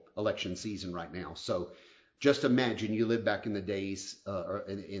presidential election season right now. So just imagine you live back in the days,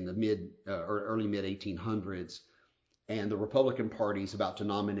 in the early mid 1800s, and the Republican Party is about to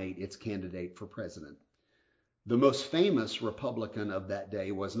nominate its candidate for president. The most famous Republican of that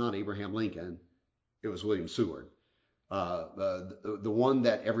day was not Abraham Lincoln. It was William Seward. The one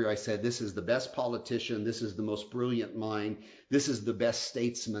that everybody said, this is the best politician, this is the most brilliant mind, this is the best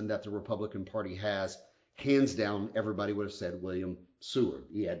statesman that the Republican Party has. Hands down, everybody would have said William Seward.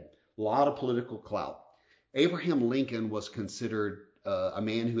 He had a lot of political clout. Abraham Lincoln was considered a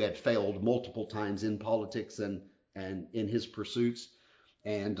man who had failed multiple times in politics and in his pursuits.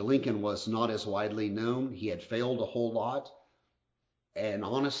 And Lincoln was not as widely known. He had failed a whole lot. And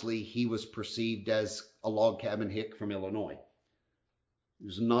honestly, he was perceived as a log cabin hick from Illinois. He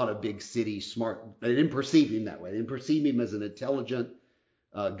was not a big city smart. They didn't perceive him that way. They didn't perceive him as an intelligent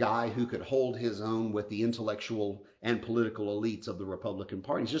guy who could hold his own with the intellectual and political elites of the Republican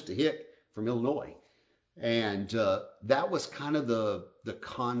Party. He's just a hick from Illinois. And that was kind of the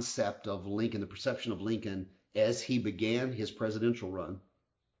concept of Lincoln, the perception of Lincoln as he began his presidential run.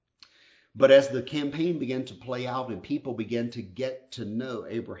 But as the campaign began to play out and people began to get to know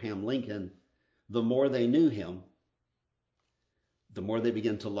Abraham Lincoln, the more they knew him, the more they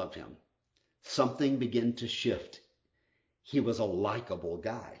began to love him. Something began to shift. He was a likable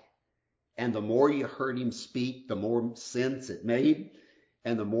guy. And the more you heard him speak, the more sense it made.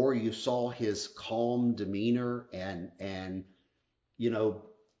 And the more you saw his calm demeanor and I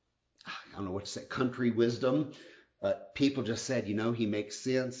don't know what to say, country wisdom. People just said, he makes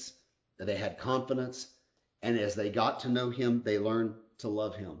sense. They had confidence. And as they got to know him, they learned to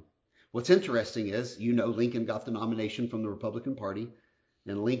love him. What's interesting is, Lincoln got the nomination from the Republican Party,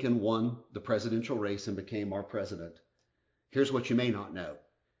 and Lincoln won the presidential race and became our president. Here's what you may not know.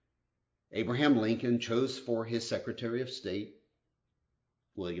 Abraham Lincoln chose for his Secretary of State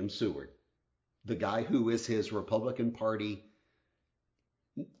William Seward, the guy who is his Republican Party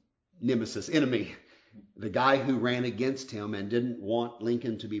nemesis, enemy. The guy who ran against him and didn't want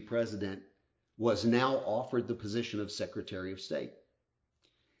Lincoln to be president was now offered the position of Secretary of State.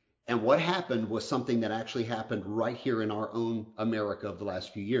 And what happened was something that actually happened right here in our own America of the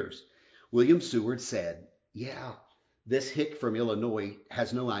last few years. William Seward said, yeah, this hick from Illinois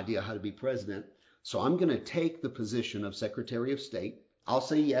has no idea how to be president, so I'm going to take the position of Secretary of State. I'll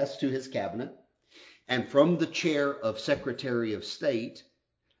say yes to his cabinet. And from the chair of Secretary of State,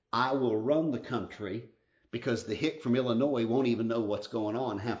 I will run the country because the hick from Illinois won't even know what's going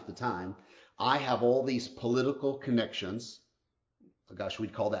on half the time. I have all these political connections. Gosh,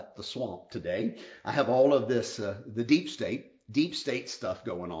 we'd call that the swamp today. I have all of this, the deep state stuff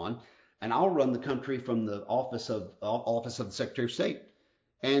going on, and I'll run the country from the office of the Secretary of State.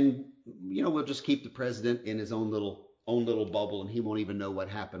 And, we'll just keep the president in his own little bubble, and he won't even know what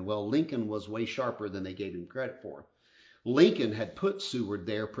happened. Well, Lincoln was way sharper than they gave him credit for. Lincoln had put Seward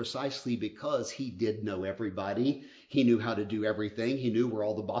there precisely because he did know everybody. He knew how to do everything. He knew where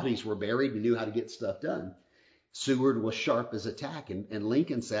all the bodies were buried. He knew how to get stuff done. Seward was sharp as a tack, and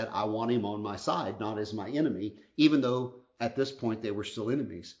Lincoln said, I want him on my side, not as my enemy, even though at this point they were still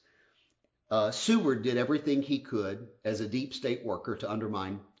enemies. Seward did everything he could as a deep state worker to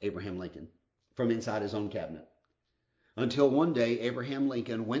undermine Abraham Lincoln from inside his own cabinet. Until one day, Abraham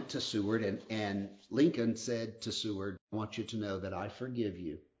Lincoln went to Seward, and Lincoln said to Seward, I want you to know that I forgive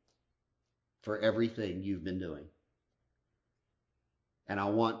you for everything you've been doing. And I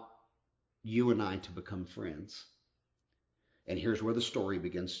want you and I to become friends. And here's where the story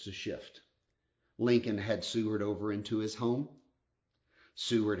begins to shift. Lincoln had Seward over into his home.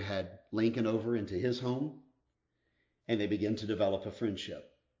 Seward had Lincoln over into his home. And they began to develop a friendship.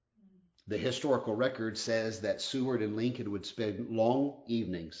 The historical record says that Seward and Lincoln would spend long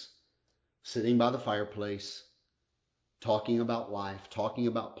evenings sitting by the fireplace, talking about life, talking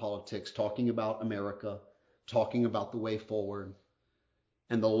about politics, talking about America, talking about the way forward.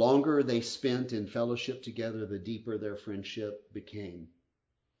 And the longer they spent in fellowship together, the deeper their friendship became.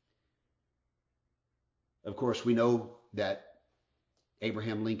 Of course, we know that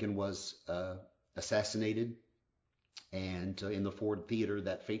Abraham Lincoln was assassinated and in the Ford Theater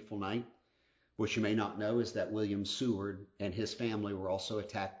that fateful night. What you may not know is that William Seward and his family were also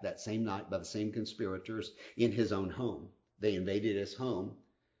attacked that same night by the same conspirators in his own home. They invaded his home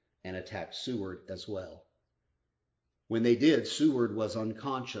and attacked Seward as well. When they did, Seward was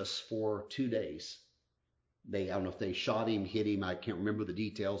unconscious for 2 days. I don't know if they shot him, hit him, I can't remember the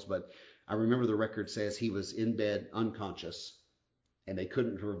details, but I remember the record says he was in bed unconscious, and they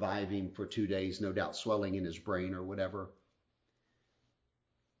couldn't revive him for 2 days, no doubt swelling in his brain or whatever.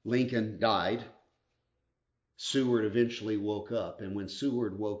 Lincoln died. Seward eventually woke up, and when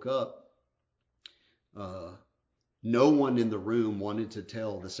Seward woke up, no one in the room wanted to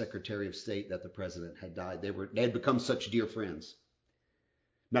tell the Secretary of State that the president had died. They had become such dear friends.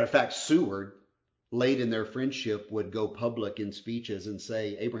 Matter of fact, Seward, late in their friendship, would go public in speeches and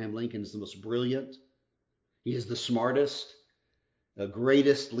say, Abraham Lincoln is the most brilliant, he is the smartest, the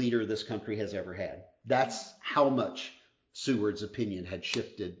greatest leader this country has ever had. That's how much Seward's opinion had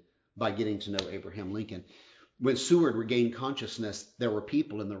shifted by getting to know Abraham Lincoln. When Seward regained consciousness, there were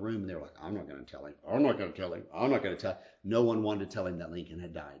people in the room, and they were like, I'm not going to tell him. I'm not going to tell him. I'm not going to tell him. No one wanted to tell him that Lincoln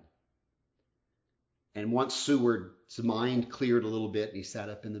had died. And once Seward's mind cleared a little bit and he sat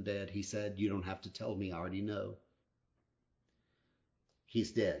up in the bed, he said, you don't have to tell me. I already know.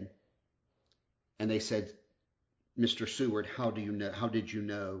 He's dead. And they said, Mr. Seward, how did you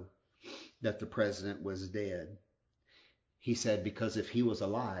know that the president was dead? He said, because if he was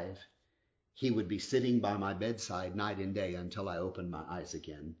alive, he would be sitting by my bedside night and day until I opened my eyes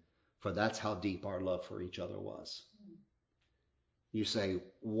again, for that's how deep our love for each other was. You say,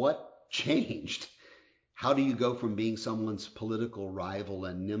 what changed? How do you go from being someone's political rival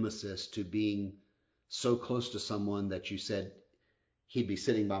and nemesis to being so close to someone that you said he'd be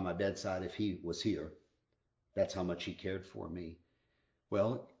sitting by my bedside if he was here? That's how much he cared for me.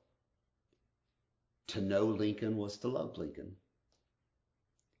 Well, to know Lincoln was to love Lincoln.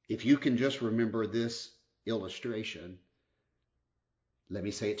 If you can just remember this illustration, let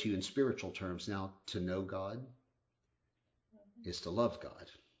me say it to you in spiritual terms now. To know God is to love God.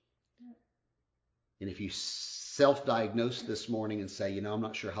 And if you self-diagnose this morning and say, I'm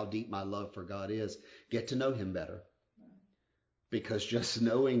not sure how deep my love for God is, get to know him better. Because just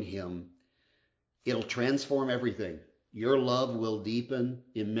knowing him, it'll transform everything. Your love will deepen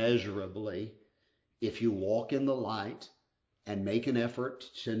immeasurably if you walk in the light and make an effort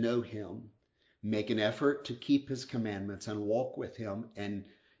to know him, make an effort to keep his commandments and walk with him and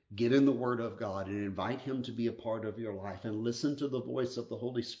get in the Word of God and invite him to be a part of your life and listen to the voice of the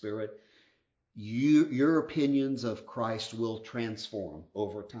Holy Spirit. Your opinions of Christ will transform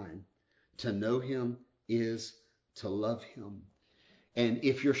over time. To know him is to love him. And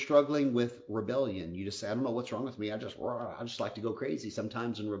if you're struggling with rebellion, you just say, I don't know what's wrong with me. I just like to go crazy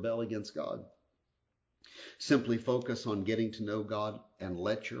sometimes and rebel against God. Simply focus on getting to know God and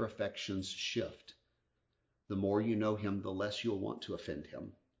let your affections shift. The more you know him, the less you'll want to offend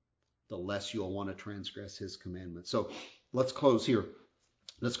him, the less you'll want to transgress his commandments. So let's close here.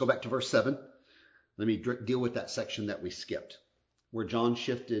 Let's go back to verse 7. Let me deal with that section that we skipped, where John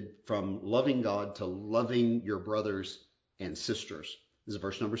shifted from loving God to loving your brothers and sisters. This is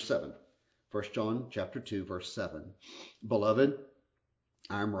verse number 7. 1 John chapter 2, verse 7. Beloved,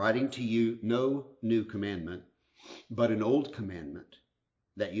 I am writing to you no new commandment, but an old commandment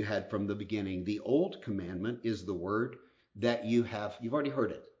that you had from the beginning. The old commandment is the word that you have. You've already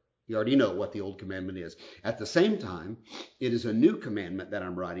heard it. You already know what the old commandment is. At the same time, it is a new commandment that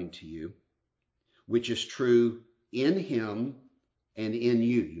I'm writing to you, which is true in him and in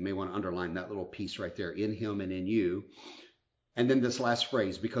you. You may want to underline that little piece right there, in him and in you. And then this last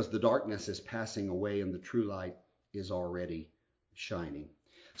phrase, because the darkness is passing away and the true light is already shining.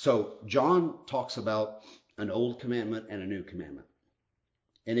 So John talks about an old commandment and a new commandment.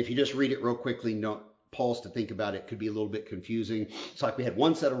 And if you just read it real quickly, pause to think about it, could be a little bit confusing. It's like we had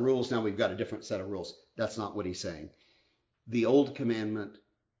one set of rules, now we've got a different set of rules. That's not what he's saying. The old commandment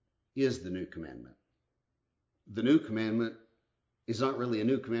is the new commandment. The new commandment is not really a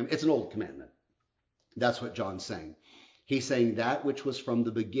new commandment, it's an old commandment. That's what John's saying. He's saying that which was from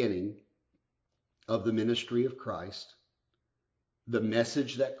the beginning of the ministry of Christ, the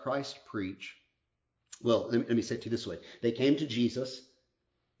message that Christ preached. Well, let me say it to you this way. They came to Jesus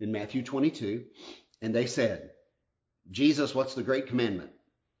in Matthew 22, and they said, Jesus, what's the great commandment?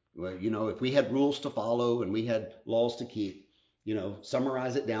 Well, if we had rules to follow and we had laws to keep,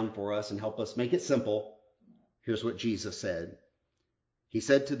 summarize it down for us and help us make it simple. Here's what Jesus said. He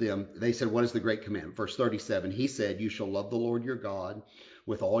said to them, they said, what is the great commandment? Verse 37, he said, you shall love the Lord your God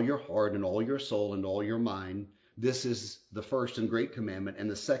with all your heart and all your soul and all your mind. This is the first and great commandment. And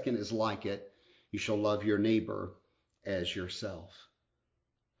the second is like it. You shall love your neighbor as yourself.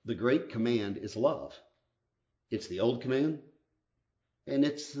 The great command is love. It's the old command and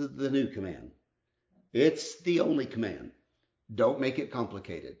it's the new command. It's the only command. Don't make it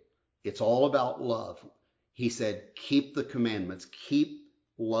complicated. It's all about love. He said, keep the commandments, keep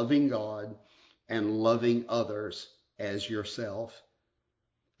loving God and loving others as yourself.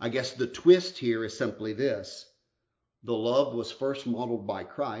 I guess the twist here is simply this. The love was first modeled by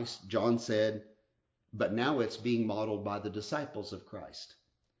Christ, John said, but now it's being modeled by the disciples of Christ.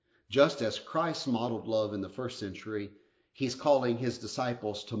 Just as Christ modeled love in the first century, he's calling his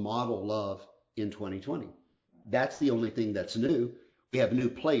disciples to model love in 2020. That's the only thing that's new. We have new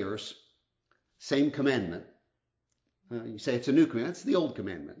players, same commandment. You say it's a new commandment. It's the old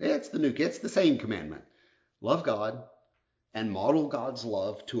commandment. It's the same commandment. Love God and model God's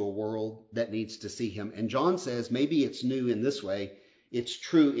love to a world that needs to see him. And John says maybe it's new in this way. It's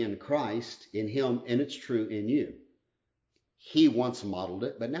true in Christ, in him, and it's true in you. He once modeled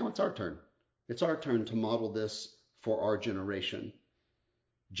it, but now it's our turn. It's our turn to model this for our generation.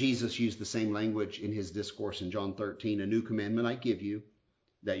 Jesus used the same language in his discourse in John 13. A new commandment I give you,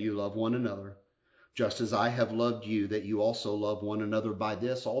 that you love one another, just as I have loved you, that you also love one another. By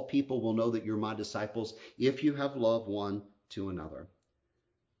this, all people will know that you're my disciples, if you have love one to another.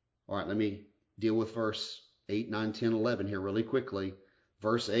 All right, let me deal with verse 8, 9, 10, 11 here really quickly.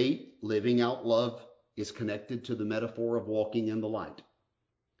 Verse 8, living out love is connected to the metaphor of walking in the light.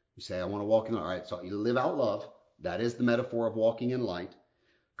 You say, I want to walk in the light. All right, so you live out love. That is the metaphor of walking in light.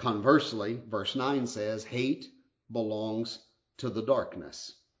 Conversely, verse 9 says, hate belongs to the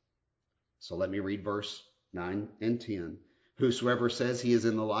darkness. So let me read verse 9 and 10. Whosoever says he is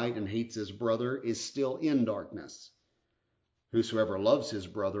in the light and hates his brother is still in darkness. Whosoever loves his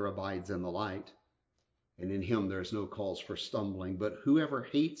brother abides in the light, and in him there is no cause for stumbling. But whoever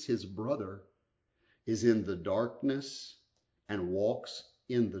hates his brother is in the darkness and walks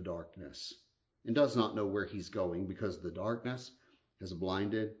in the darkness, and does not know where he's going, because the darkness has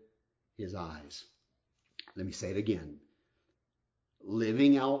blinded his eyes. Let me say it again.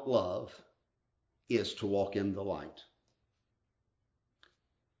 Living out love is to walk in the light.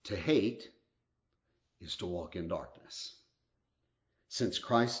 To hate is to walk in darkness. Since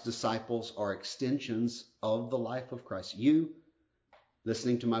Christ's disciples are extensions of the life of Christ, you,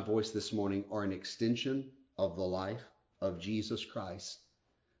 listening to my voice this morning, are an extension of the life of Jesus Christ,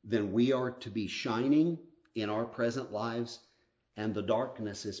 then we are to be shining in our present lives, and the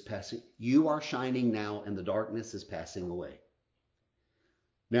darkness is passing. You are shining now, and the darkness is passing away.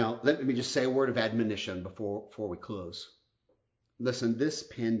 Now, let me just say a word of admonition before we close. Listen, this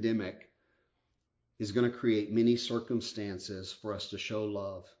pandemic is going to create many circumstances for us to show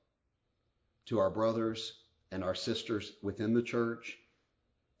love to our brothers and our sisters within the church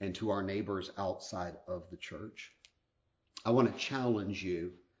and to our neighbors outside of the church. I want to challenge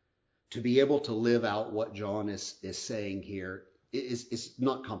you to be able to live out what John is saying here. It's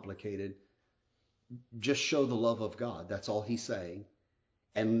not complicated. Just show the love of God. That's all he's saying.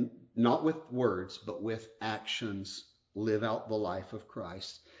 And not with words, but with actions, live out the life of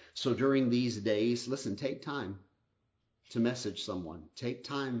Christ. So during these days, listen, take time to message someone. Take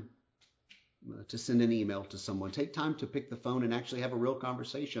time to send an email to someone. Take time to pick the phone and actually have a real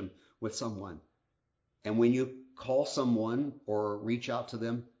conversation with someone. And when you call someone or reach out to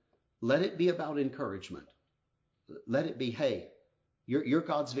them, let it be about encouragement. Let it be, hey, you're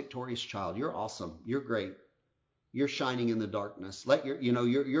God's victorious child. You're awesome. You're great. You're shining in the darkness.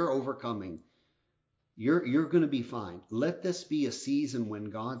 You're overcoming. You're going to be fine. Let this be a season when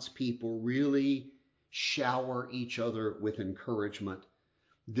God's people really shower each other with encouragement.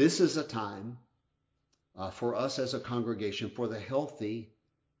 This is a time for us as a congregation, for the healthy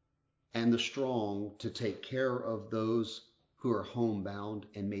and the strong, to take care of those who are homebound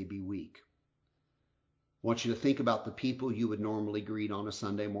and may be weak. I want you to think about the people you would normally greet on a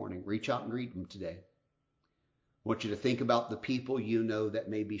Sunday morning. Reach out and greet them today. I want you to think about the people you know that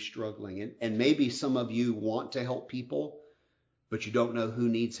may be struggling. And maybe some of you want to help people, but you don't know who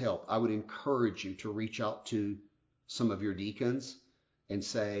needs help. I would encourage you to reach out to some of your deacons and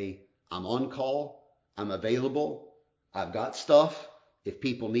say, I'm on call, I'm available, I've got stuff. If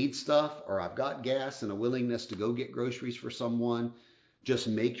people need stuff, or I've got gas and a willingness to go get groceries for someone, just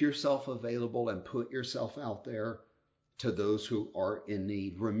make yourself available and put yourself out there to those who are in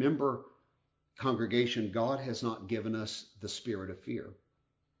need. Remember, congregation, God has not given us the spirit of fear,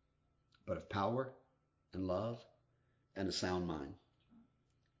 but of power and love and a sound mind.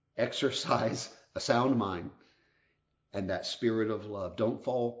 Exercise a sound mind and that spirit of love. Don't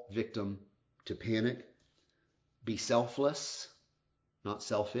fall victim to panic. Be selfless, not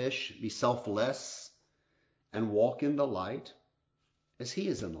selfish. Be selfless and walk in the light as he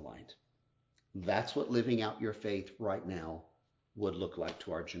is in the light. That's what living out your faith right now would look like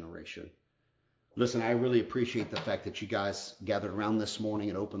to our generation. Listen, I really appreciate the fact that you guys gathered around this morning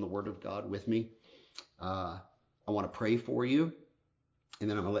and opened the Word of God with me. I want to pray for you, and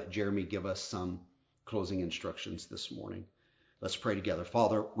then I'm going to let Jeremy give us some closing instructions this morning. Let's pray together.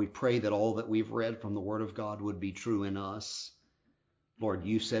 Father, we pray that all that we've read from the Word of God would be true in us. Lord,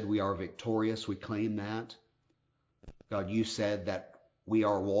 you said we are victorious. We claim that. God, you said that we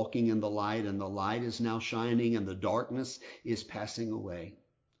are walking in the light, and the light is now shining, and the darkness is passing away.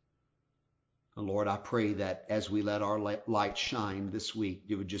 And Lord, I pray that as we let our light shine this week,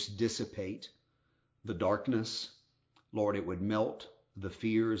 it would just dissipate the darkness. Lord, it would melt the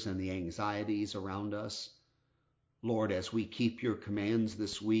fears and the anxieties around us. Lord, as we keep your commands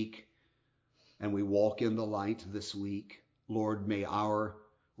this week and we walk in the light this week, Lord, may our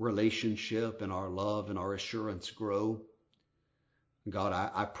relationship and our love and our assurance grow. God,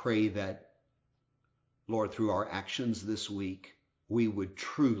 I pray that, Lord, through our actions this week, we would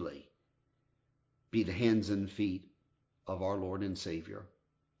truly be the hands and feet of our Lord and Savior.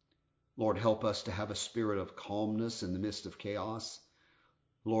 Lord, help us to have a spirit of calmness in the midst of chaos.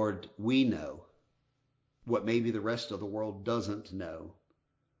 Lord, we know what maybe the rest of the world doesn't know.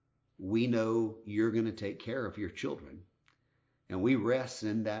 We know you're going to take care of your children. And we rest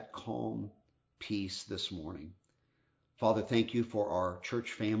in that calm peace this morning. Father, thank you for our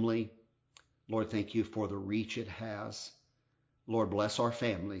church family. Lord, thank you for the reach it has. Lord, bless our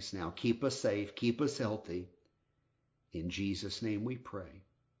families now. Keep us safe. Keep us healthy. In Jesus' name we pray.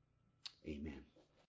 Amen.